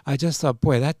I just thought,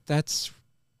 boy, that's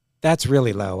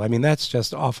really low. I mean, that's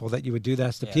just awful that you would do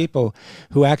that to people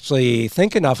who actually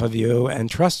think enough of you and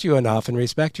trust you enough and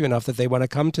respect you enough that they want to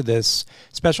come to this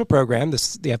special program, the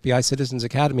FBI Citizens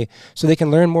Academy, so they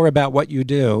can learn more about what you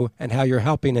do and how you're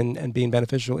helping and being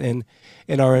beneficial in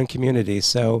our own community.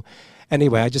 So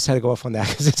anyway, I just had to go off on that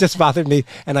because it just bothered me,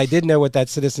 and I did know what that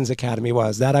Citizens Academy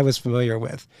was. That I was familiar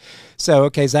with. So,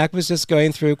 okay, Zach was just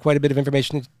going through quite a bit of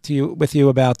information with you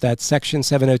about that Section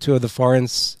 702 of the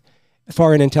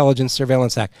Foreign Intelligence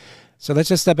Surveillance Act. So let's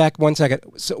just step back 1 second.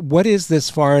 So what is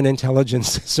this Foreign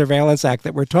Intelligence Surveillance Act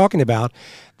that we're talking about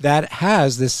that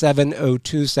has this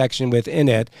 702 section within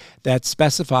it that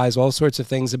specifies all sorts of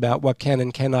things about what can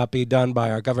and cannot be done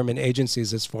by our government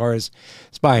agencies as far as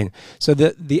spying? So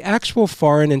the actual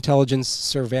Foreign Intelligence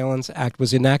Surveillance Act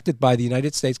was enacted by the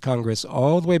United States Congress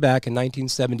all the way back in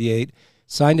 1978,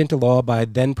 signed into law by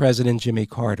then President Jimmy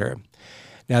Carter.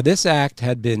 Now, this act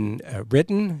had been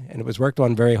written, and it was worked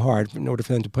on very hard in order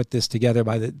for them to put this together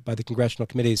by the congressional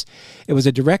committees. It was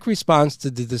a direct response to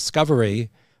the discovery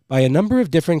by a number of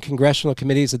different congressional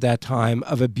committees at that time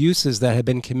of abuses that had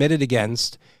been committed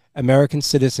against American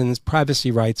citizens'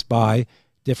 privacy rights by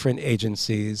different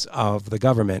agencies of the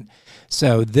government.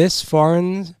 So this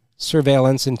Foreign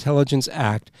Surveillance Intelligence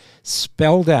Act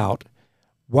spelled out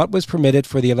what was permitted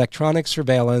for the electronic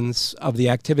surveillance of the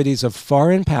activities of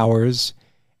foreign powers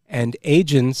and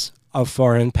agents of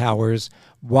foreign powers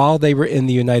while they were in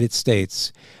the United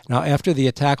States. Now, after the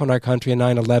attack on our country in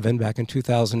 9/11 back in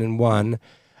 2001,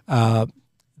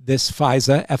 this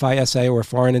FISA, F-I-S-A, or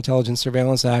Foreign Intelligence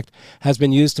Surveillance Act, has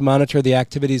been used to monitor the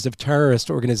activities of terrorist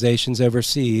organizations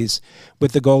overseas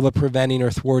with the goal of preventing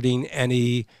or thwarting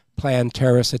any planned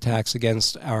terrorist attacks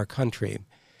against our country.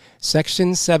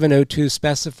 Section 702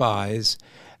 specifies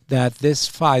that this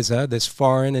FISA, this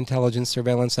Foreign Intelligence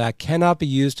Surveillance Act, cannot be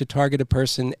used to target a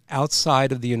person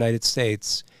outside of the United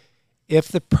States if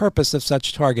the purpose of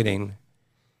such targeting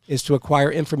is to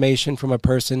acquire information from a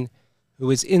person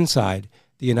who is inside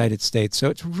the United States. So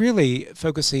it's really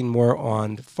focusing more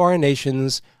on foreign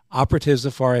nations, operatives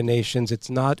of foreign nations. It's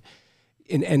not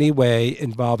in any way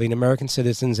involving American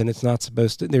citizens, and it's not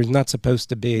supposed to, there's not supposed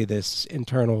to be this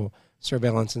internal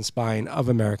surveillance and spying of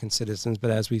American citizens.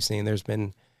 But as we've seen, there's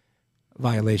been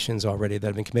violations already that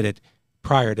have been committed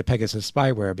prior to Pegasus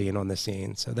spyware being on the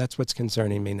scene. So that's what's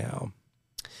concerning me now.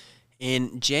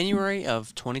 In January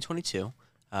of 2022,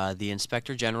 the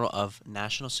Inspector General of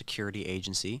National Security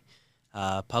Agency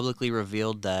publicly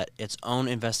revealed that its own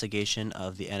investigation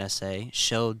of the NSA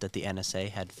showed that the NSA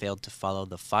had failed to follow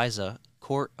the FISA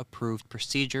court-approved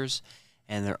procedures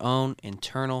and their own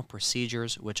internal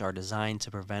procedures, which are designed to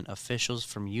prevent officials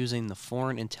from using the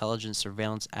Foreign Intelligence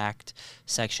Surveillance Act,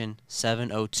 Section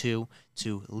 702,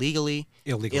 to illegally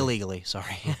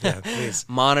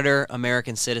monitor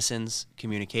American citizens'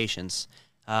 communications.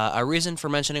 A reason for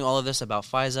mentioning all of this about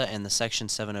FISA and the Section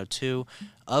 702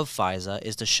 of FISA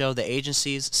is to show that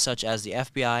agencies such as the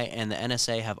FBI and the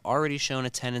NSA have already shown a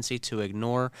tendency to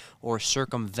ignore or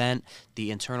circumvent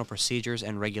the internal procedures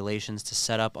and regulations to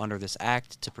set up under this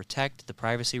act to protect the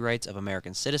privacy rights of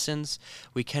American citizens.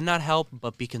 We cannot help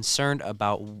but be concerned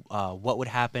about what would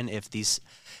happen if these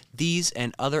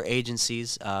and other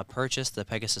agencies purchase the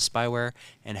Pegasus spyware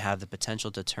and have the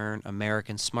potential to turn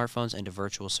American smartphones into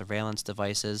virtual surveillance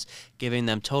devices, giving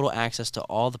them total access to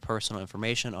all the personal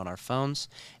information on our phones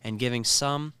and giving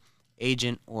some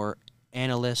agent or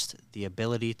analyst the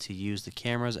ability to use the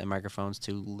cameras and microphones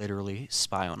to literally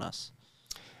spy on us.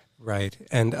 Right.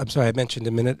 And I'm sorry, I mentioned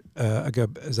a minute ago,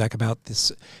 Zach, about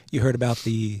this. You heard about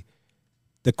the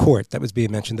court that was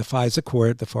being mentioned, the FISA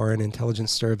court, the Foreign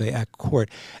Intelligence Survey Act court.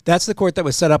 That's the court that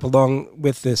was set up along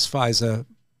with this FISA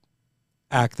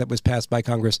act that was passed by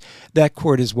Congress. That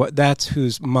court is that's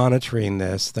who's monitoring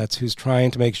this. That's who's trying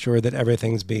to make sure that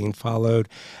everything's being followed.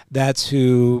 That's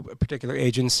who particular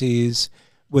agencies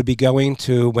would be going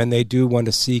to when they do want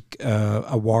to seek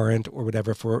a warrant or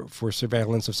whatever for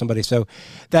surveillance of somebody. So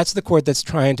that's the court that's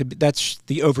that's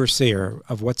the overseer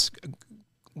of what's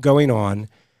going on,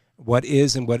 what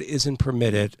is and what isn't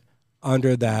permitted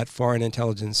under that Foreign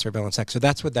Intelligence Surveillance Act. So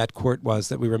that's what that court was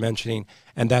that we were mentioning,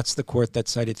 and that's the court that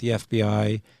cited the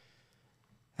FBI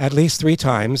at least 3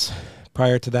 times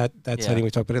prior to that citing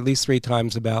we talked about, at least 3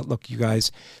 times about, look, you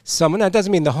guys, that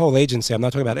doesn't mean the whole agency. I'm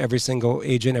not talking about every single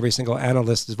agent, every single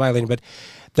analyst is violating, but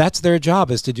that's their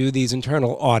job, is to do these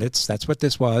internal audits. That's what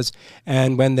this was.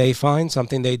 And when they find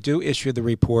something, they do issue the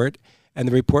report, and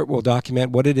the report will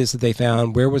document what it is that they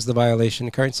found, where was the violation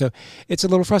occurring. So it's a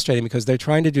little frustrating because they're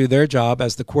trying to do their job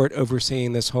as the court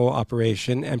overseeing this whole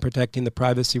operation and protecting the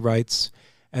privacy rights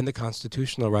and the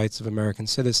constitutional rights of American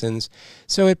citizens.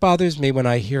 So it bothers me when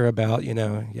I hear about,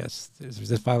 yes, there's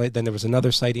this violation, then there was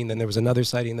another sighting, then there was another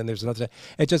sighting, then there's another.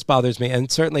 It just bothers me. And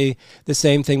certainly the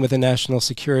same thing with the National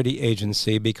Security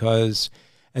Agency, because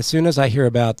as soon as I hear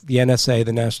about the NSA,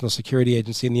 the National Security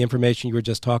Agency, and the information you were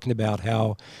just talking about,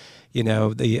 how there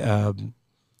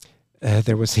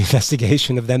was the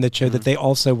investigation of them that showed that they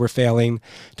also were failing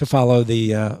to follow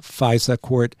the FISA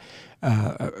court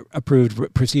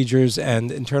approved procedures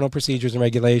and internal procedures and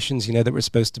regulations, that were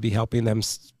supposed to be helping them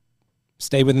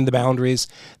stay within the boundaries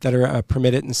that are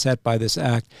permitted and set by this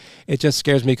act. It just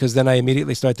scares me because then I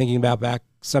immediately start thinking about back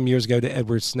some years ago to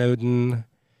Edward Snowden,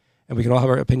 and we can all have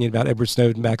our opinion about Edward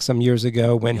Snowden back some years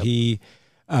ago when he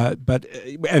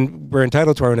and we're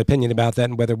entitled to our own opinion about that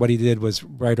and whether what he did was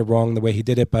right or wrong the way he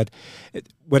did it. But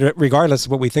regardless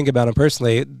of what we think about him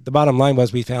personally, the bottom line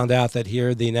was we found out that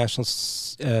here the National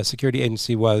Security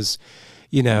Agency was,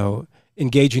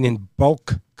 engaging in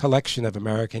bulk collection of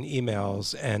American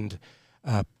emails and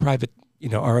private,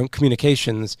 our own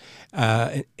communications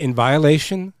in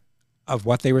violation of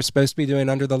what they were supposed to be doing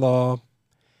under the law.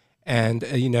 And,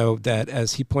 that,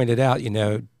 as he pointed out,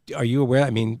 are you aware? I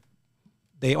mean,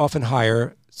 they often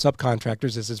hire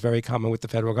subcontractors. This is very common with the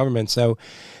federal government. So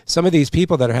some of these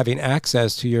people that are having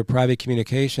access to your private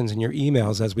communications and your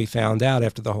emails, as we found out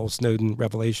after the whole Snowden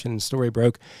revelation story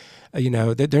broke,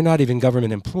 they're not even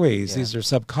government employees. Yeah. These are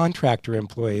subcontractor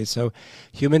employees. So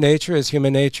human nature is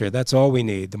human nature. That's all we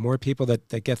need. The more people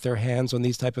that get their hands on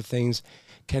these type of things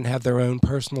can have their own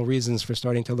personal reasons for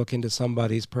starting to look into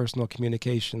somebody's personal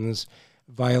communications,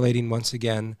 violating, once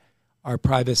again, our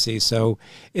privacy. So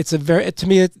it's to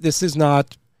me, this is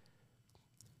not,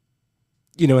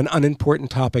 an unimportant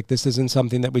topic. This isn't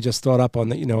something that we just thought up on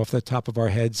the, off the top of our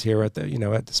heads here at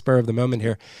the spur of the moment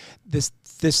here.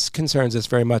 This concerns us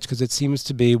very much because it seems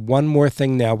to be one more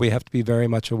thing now we have to be very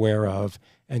much aware of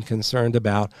and concerned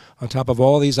about, on top of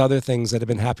all these other things that have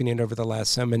been happening over the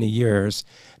last so many years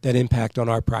that impact on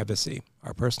our privacy,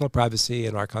 our personal privacy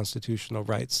and our constitutional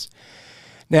rights.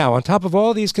 Now, on top of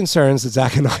all these concerns that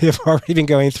Zach and I have already been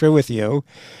going through with you,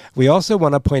 we also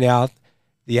want to point out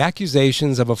the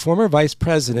accusations of a former vice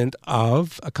president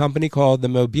of a company called the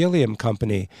Mobilium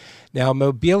Company. Now,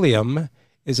 Mobilium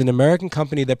is an American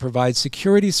company that provides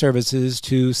security services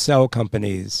to cell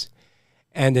companies.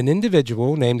 And an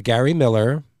individual named Gary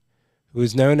Miller, who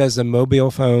is known as a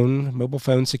mobile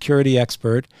phone security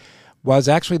expert, was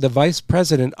actually the vice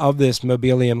president of this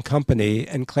Mobilium Company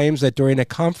and claims that during a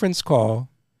conference call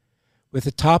with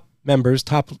the top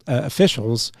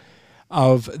officials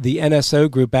of the NSO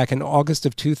group back in August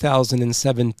of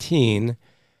 2017,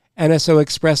 NSO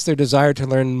expressed their desire to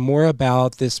learn more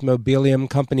about this Mobilium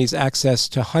company's access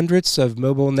to hundreds of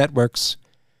mobile networks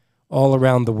all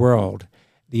around the world.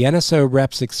 The NSO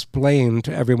reps explained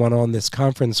to everyone on this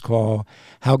conference call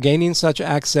how gaining such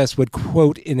access would,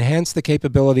 quote, enhance the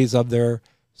capabilities of their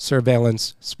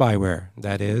surveillance spyware,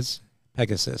 that is,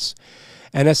 Pegasus.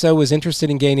 NSO was interested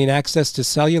in gaining access to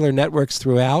cellular networks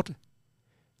throughout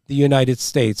the United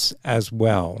States as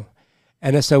well.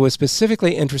 NSO was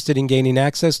specifically interested in gaining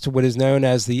access to what is known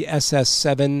as the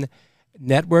SS7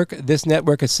 network. This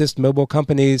network assists mobile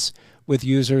companies with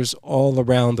users all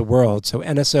around the world. So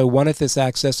NSO wanted this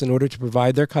access in order to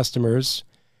provide their customers,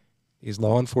 these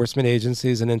law enforcement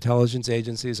agencies and intelligence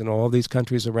agencies in all these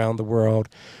countries around the world,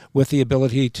 with the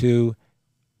ability to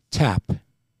tap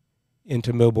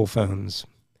into mobile phones.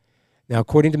 Now,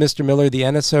 according to Mr. Miller, the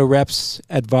NSO reps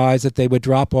advised that they would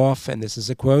drop off, and this is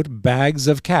a quote, bags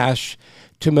of cash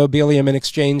to Mobilium in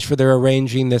exchange for their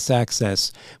arranging this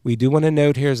access. We do want to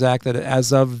note here, Zach, that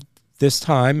as of this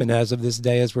time and as of this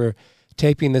day, as we're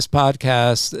taping this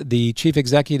podcast, the chief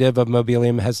executive of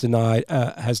Mobilium has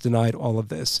denied all of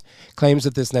this. Claims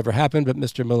that this never happened, but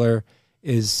Mr. Miller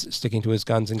is sticking to his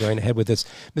guns and going ahead with this.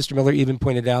 Mr. Miller even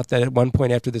pointed out that at one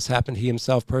point after this happened, he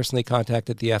himself personally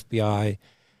contacted the FBI,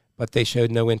 but they showed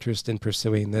no interest in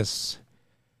pursuing this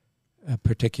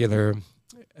particular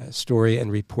story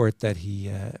and report that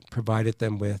he provided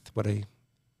them with. What a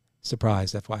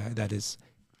surprise, FYI. That is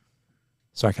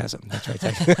sarcasm. That's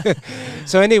right.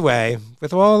 So anyway,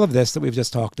 with all of this that we've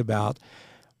just talked about,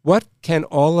 what can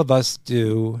all of us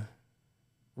do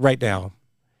right now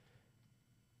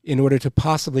in order to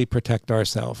possibly protect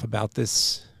ourselves about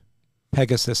this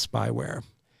Pegasus spyware?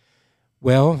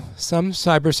 Well, some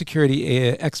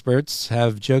cybersecurity experts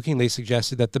have jokingly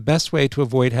suggested that the best way to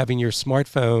avoid having your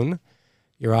smartphone,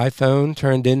 your iPhone,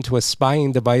 turned into a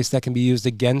spying device that can be used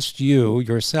against you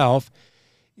yourself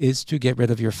is to get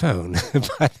rid of your phone.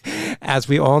 But as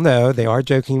we all know, they are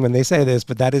joking when they say this,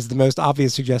 but that is the most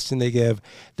obvious suggestion they give.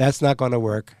 That's not going to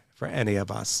work for any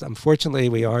of us. Unfortunately,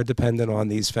 we are dependent on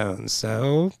these phones.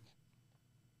 So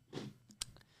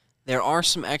there are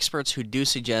some experts who do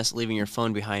suggest leaving your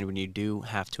phone behind when you do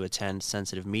have to attend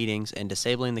sensitive meetings and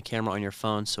disabling the camera on your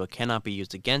phone so it cannot be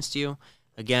used against you.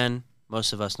 Again,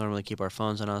 most of us normally keep our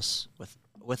phones on us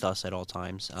with us at all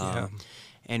times.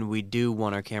 And we do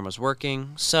want our cameras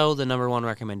working. So the number one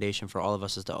recommendation for all of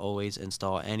us is to always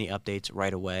install any updates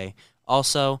right away.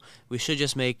 Also, we should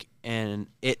just make an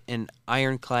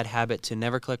ironclad habit to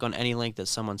never click on any link that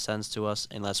someone sends to us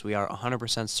unless we are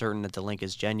 100% certain that the link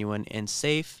is genuine and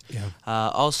safe. Yeah.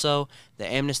 Also, the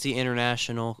Amnesty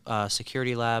International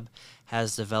Security Lab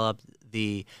has developed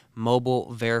the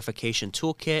Mobile Verification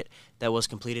Toolkit that was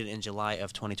completed in July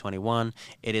of 2021.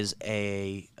 It is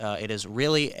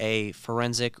really a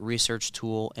forensic research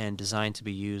tool and designed to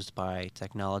be used by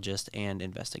technologists and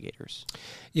investigators.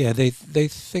 Yeah, they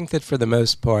think that for the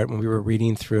most part, when we were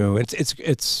reading through,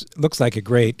 it's looks like a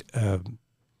great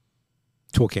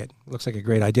toolkit. Looks like a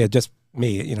great idea. Just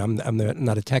me, I'm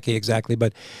not a techie exactly,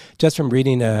 but just from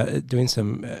reading, doing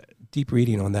some deep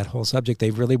reading on that whole subject,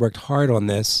 they've really worked hard on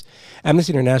this.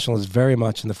 Amnesty International is very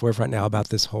much in the forefront now about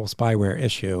this whole spyware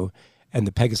issue, and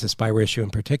the Pegasus spyware issue in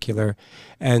particular.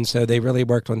 And so they really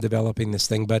worked on developing this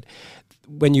thing. But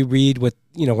when you read what,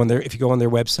 if you go on their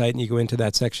website and you go into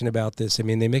that section about this, I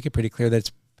mean, they make it pretty clear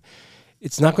that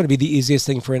it's not going to be the easiest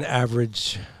thing for an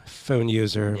average phone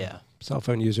user, cell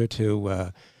phone user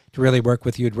to really work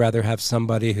with. You'd rather have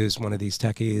somebody who's one of these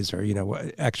techies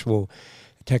or, actual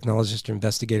technologist or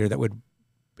investigator it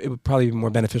would probably be more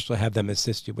beneficial to have them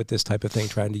assist you with this type of thing,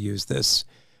 trying to use this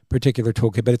particular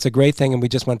toolkit. But it's a great thing, and we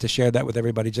just want to share that with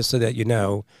everybody just so that you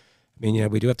know. I mean,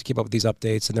 we do have to keep up with these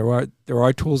updates, and there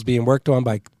are tools being worked on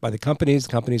by the companies.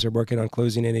 The companies are working on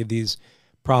closing any of these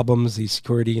problems, these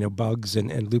security, bugs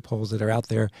and loopholes that are out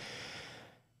there.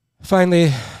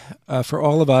 Finally, for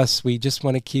all of us, we just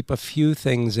want to keep a few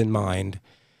things in mind.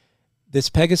 This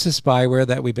Pegasus spyware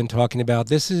that we've been talking about,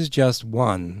 this is just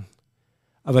one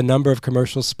of a number of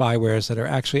commercial spywares that are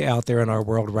actually out there in our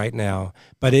world right now.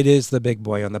 But it is the big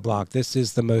boy on the block. This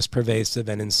is the most pervasive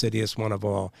and insidious one of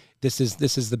all. This is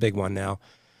the big one now.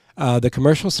 The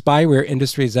commercial spyware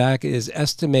industry, Zach, is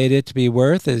estimated to be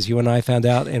worth, as you and I found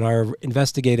out in our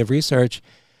investigative research,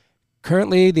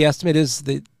 currently the estimate is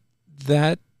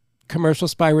that commercial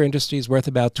spyware industry is worth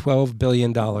about $12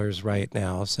 billion right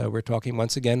now. So we're talking,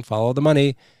 once again, follow the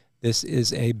money. This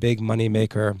is a big money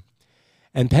maker.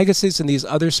 And Pegasus and these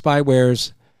other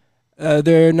spywares,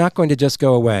 they're not going to just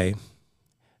go away.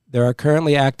 There are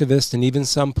currently activists and even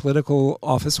some political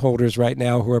office holders right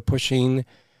now who are pushing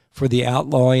for the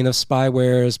outlawing of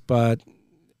spywares, but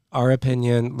our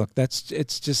opinion, look,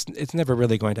 it's never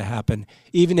really going to happen.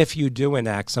 Even if you do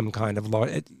enact some kind of law,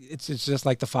 it's just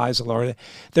like the FISA law.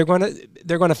 They're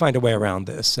going to find a way around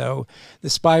this. So the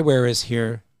spyware is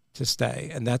here to stay,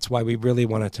 and that's why we really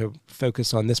wanted to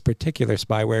focus on this particular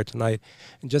spyware tonight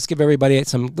and just give everybody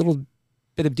some little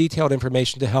bit of detailed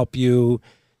information to help you,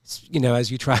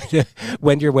 as you try to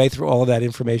wend your way through all of that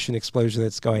information explosion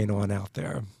that's going on out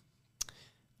there.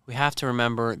 We have to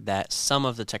remember that some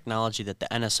of the technology that the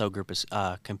NSO Group is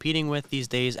competing with these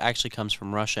days actually comes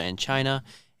from Russia and China.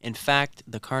 In fact,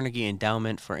 the Carnegie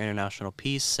Endowment for International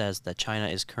Peace says that China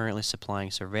is currently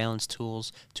supplying surveillance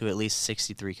tools to at least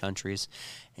 63 countries.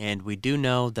 And we do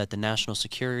know that the National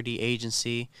Security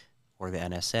Agency, or the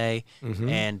NSA,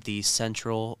 and the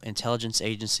Central Intelligence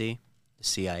Agency, the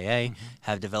CIA,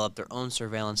 have developed their own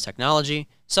surveillance technology.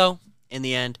 So, in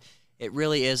the end, it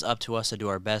really is up to us to do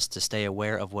our best to stay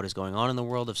aware of what is going on in the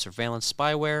world of surveillance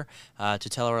spyware, to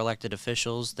tell our elected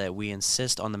officials that we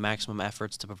insist on the maximum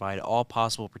efforts to provide all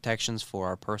possible protections for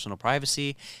our personal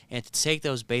privacy, and to take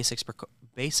those basic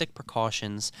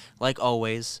precautions, like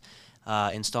always,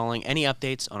 installing any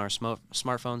updates on our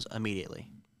smartphones immediately.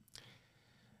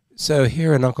 So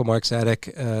here in Uncle Mark's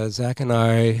Attic, Zach and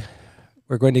I,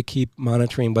 we're going to keep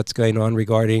monitoring what's going on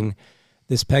regarding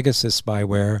this Pegasus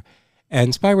spyware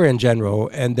and spyware in general,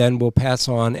 and then we'll pass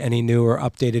on any new or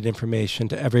updated information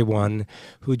to everyone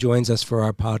who joins us for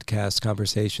our podcast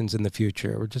conversations in the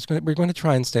future. We're going to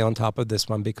try and stay on top of this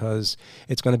one because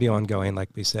it's going to be ongoing, like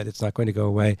we said. It's not going to go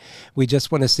away. We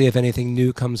just want to see if anything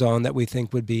new comes on that we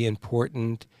think would be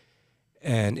important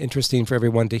and interesting for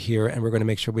everyone to hear, and we're going to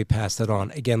make sure we pass that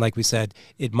on. Again, like we said,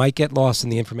 it might get lost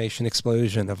in the information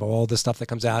explosion of all the stuff that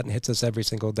comes out and hits us every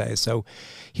single day. So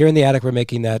here in the attic, we're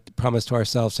making that promise to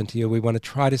ourselves and to you. We want to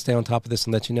try to stay on top of this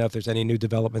and let you know if there's any new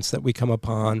developments that we come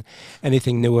upon,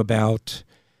 anything new about,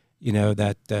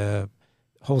 that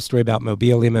whole story about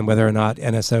Mobilium and whether or not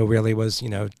NSO really was,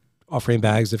 offering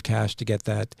bags of cash to get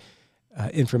that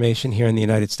information here in the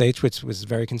United States, which was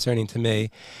very concerning to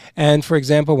me. And for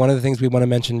example, one of the things we want to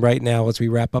mention right now as we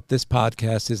wrap up this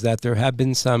podcast is that there have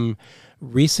been some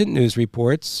recent news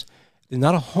reports. There's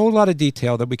not a whole lot of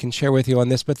detail that we can share with you on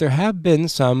this, but there have been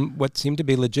some what seem to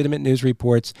be legitimate news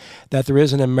reports that there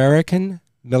is an American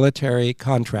military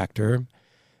contractor,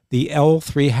 the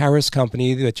L3 Harris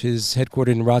Company, which is headquartered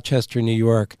in Rochester, New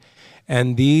York.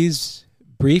 And these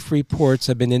brief reports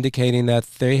have been indicating that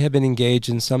they have been engaged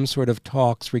in some sort of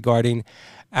talks regarding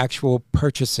actual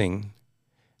purchasing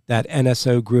that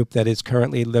NSO group that is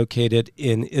currently located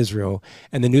in Israel.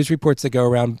 And the news reports that go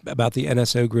around about the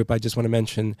NSO group, I just want to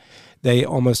mention, they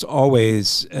almost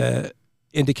always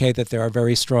indicate that there are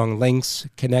very strong links,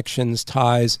 connections,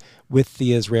 ties with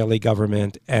the Israeli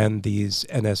government and these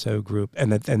NSO group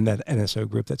and that NSO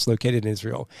group that's located in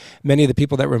Israel. Many of the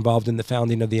people that were involved in the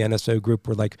founding of the NSO group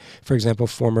were, like, for example,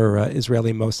 former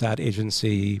Israeli Mossad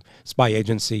agency, spy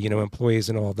agency, employees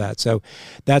and all of that. So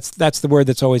that's the word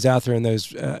that's always out there in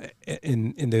those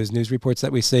in those news reports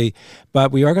that we see.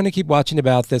 But we are going to keep watching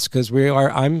about this because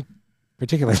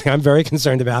I'm very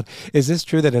concerned about, is this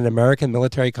true that an American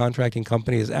military contracting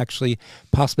company is actually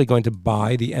possibly going to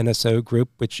buy the NSO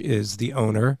group, which is the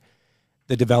owner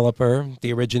the developer,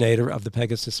 the originator of the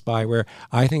Pegasus spyware.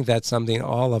 I think that's something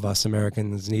all of us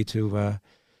Americans need to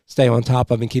stay on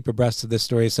top of and keep abreast of this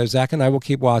story. So Zach and I will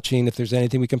keep watching. If there's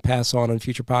anything we can pass on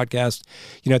future podcasts,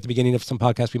 at the beginning of some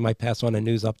podcasts, we might pass on a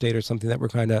news update or something that we're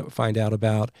trying to find out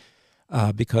about,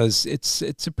 because it's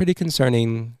a pretty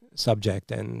concerning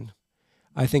subject. And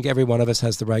I think every one of us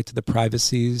has the right to the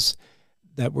privacies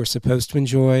that we're supposed to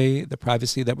enjoy, the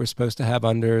privacy that we're supposed to have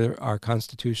under our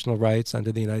constitutional rights, under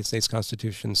the United States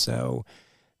Constitution. So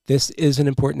this is an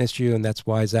important issue, and that's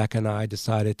why Zach and I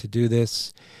decided to do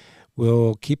this.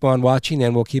 We'll keep on watching,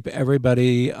 and we'll keep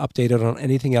everybody updated on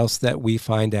anything else that we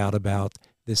find out about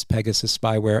this Pegasus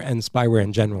spyware and spyware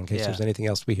in general, in case there's anything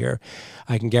else we hear.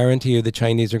 I can guarantee you the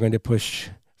Chinese are going to push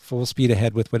full speed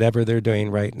ahead with whatever they're doing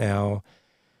right now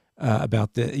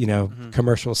about the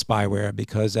commercial spyware,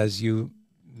 because as you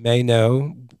may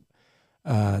know,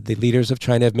 the leaders of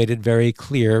China have made it very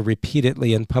clear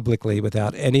repeatedly and publicly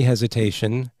without any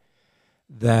hesitation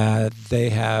that they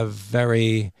have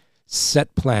very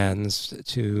set plans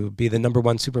to be the number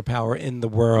one superpower in the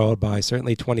world by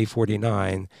certainly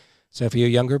 2049. So for you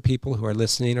younger people who are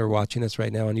listening or watching us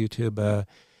right now on YouTube,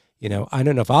 I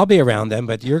don't know if I'll be around then,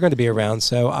 but you're going to be around.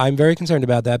 So I'm very concerned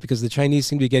about that, because the Chinese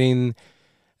seem to be getting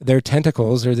their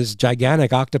tentacles, or this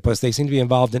gigantic octopus. They seem to be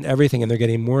involved in everything, and they're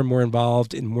getting more and more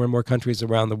involved in more and more countries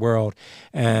around the world.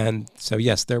 And so,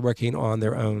 yes, they're working on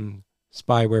their own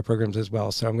spyware programs as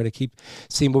well. So I'm going to keep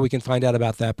seeing what we can find out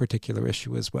about that particular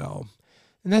issue as well.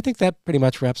 And I think that pretty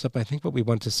much wraps up, I think, what we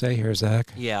want to say here,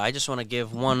 Zach. Yeah, I just want to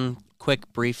give one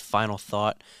quick, brief final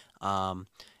thought.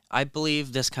 I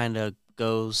believe this kind of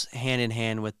goes hand in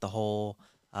hand with the whole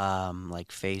like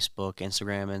Facebook,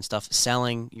 Instagram, and stuff,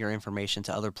 selling your information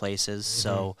to other places. Mm-hmm.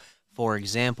 So, for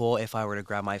example, if I were to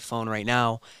grab my phone right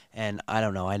now, and I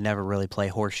don't know, I never really play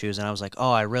horseshoes, and I was like,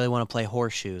 oh, I really want to play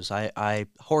horseshoes.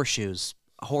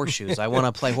 Horseshoes. I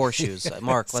want to play horseshoes.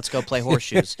 Mark, let's go play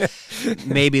horseshoes.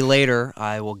 Maybe later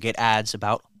I will get ads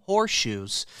about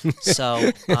horseshoes.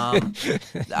 So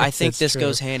I think this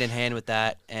goes hand in hand with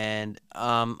that. And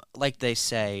like they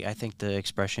say, I think the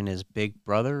expression is Big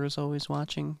Brother is always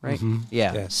watching, right? Mm-hmm.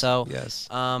 Yeah. Yes. So yes.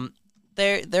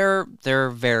 They're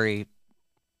very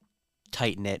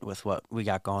tight-knit with what we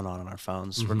got going on our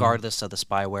phones, mm-hmm. regardless of the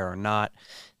spyware or not.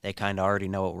 They kind of already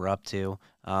know what we're up to.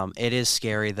 It is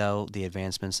scary, though, the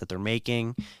advancements that they're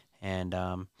making. And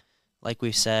like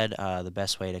we said, the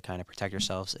best way to kind of protect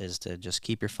yourselves is to just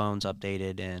keep your phones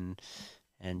updated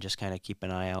and just kind of keep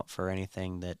an eye out for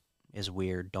anything that is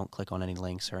weird. Don't click on any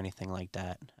links or anything like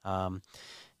that.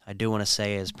 I do want to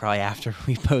say is probably after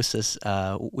we post this,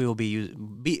 we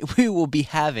will be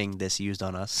having this used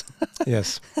on us.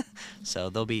 Yes. So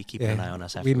they'll be keeping an eye on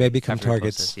us. After we may become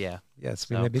targets. Yeah. Yes,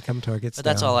 we may become targets. But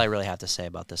that's all I really have to say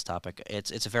about this topic.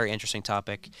 It's a very interesting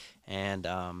topic, and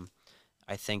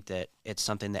I think that it's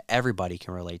something that everybody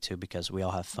can relate to, because we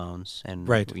all have phones, and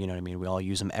right. You know what I mean. We all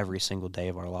use them every single day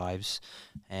of our lives,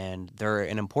 and they're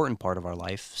an important part of our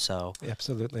life. So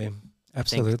absolutely. I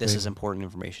think this is important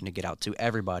information to get out to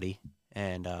everybody,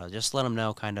 and just let them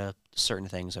know kind of certain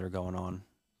things that are going on.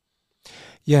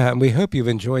 Yeah, and we hope you've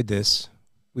enjoyed this.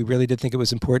 We really did think it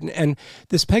was important. And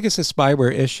this Pegasus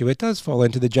spyware issue, it does fall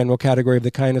into the general category of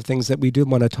the kind of things that we do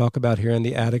want to talk about here in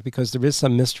the attic, because there is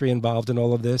some mystery involved in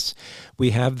all of this.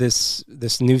 We have this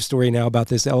news story now about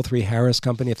this L3Harris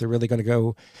company, if they're really going to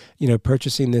go,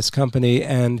 purchasing this company,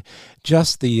 and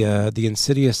just the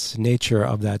insidious nature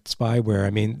of that spyware.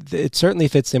 I mean, it certainly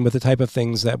fits in with the type of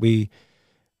things that we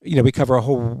cover a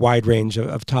whole wide range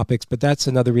of topics, but that's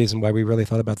another reason why we really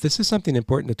thought about this is something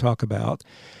important to talk about.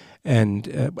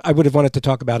 And I would have wanted to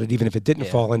talk about it even if it didn't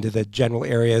fall into the general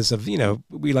areas of,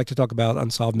 we like to talk about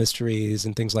unsolved mysteries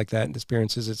and things like that, and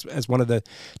disappearances as one of the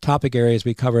topic areas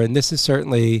we cover. And this is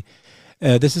certainly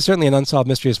an unsolved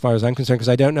mystery as far as I'm concerned, because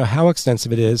I don't know how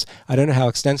extensive it is. I don't know how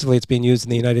extensively it's being used in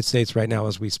the United States right now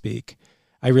as we speak.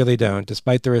 I really don't,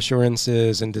 despite their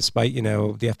assurances and despite, the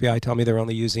FBI tell me they're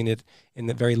only using it in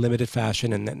a very limited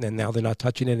fashion and now they're not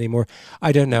touching it anymore.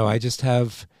 I don't know. I just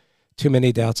have too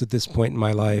many doubts at this point in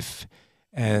my life.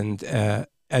 And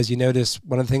as you notice,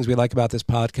 one of the things we like about this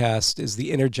podcast is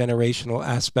the intergenerational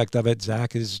aspect of it.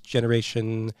 Zach is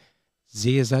Generation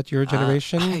Z. Is that your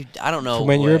generation? I don't know. From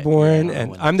when you were born,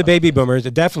 and I'm the baby boomer,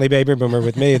 definitely baby boomer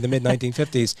with me in the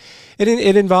mid-1950s.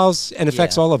 It involves and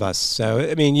affects all of us. So,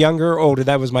 I mean, younger or older,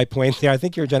 that was my point there. I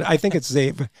think I think it's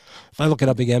Z, if I look it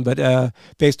up again, but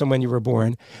based on when you were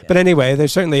born. Yeah. But anyway,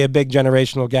 there's certainly a big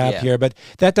generational gap here, but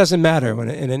that doesn't matter. When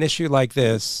in an issue like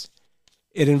this,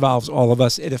 it involves all of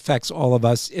us. It affects all of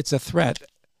us. It's a threat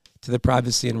to the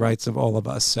privacy and rights of all of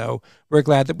us. So we're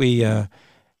glad that we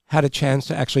had a chance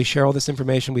to actually share all this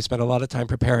information. We spent a lot of time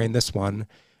preparing this one,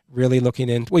 really looking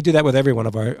in. We do that with every one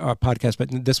of our podcasts,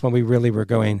 but this one we really were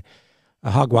going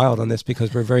hog wild on this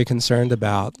because we're very concerned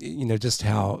about, just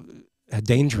how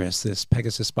dangerous this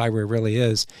Pegasus spyware really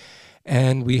is.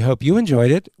 And we hope you enjoyed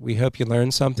it. We hope you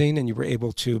learned something and you were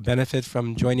able to benefit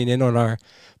from joining in on our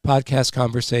podcast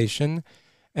conversation.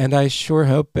 And I sure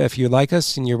hope if you like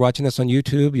us and you're watching us on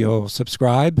YouTube, you'll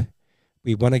subscribe.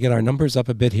 We want to get our numbers up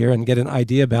a bit here and get an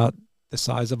idea about the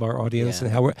size of our audience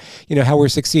and how we're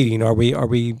succeeding. Are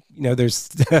we, there's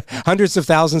hundreds of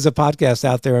thousands of podcasts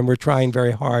out there and we're trying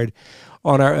very hard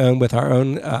on our own with our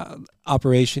own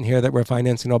operation here that we're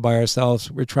financing all by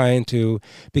ourselves. We're trying to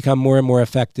become more and more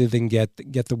effective and get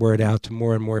the word out to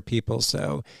more and more people.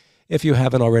 So if you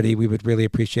haven't already, we would really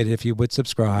appreciate it if you would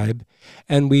subscribe.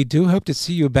 And we do hope to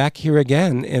see you back here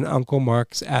again in Uncle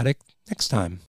Mark's Attic next time.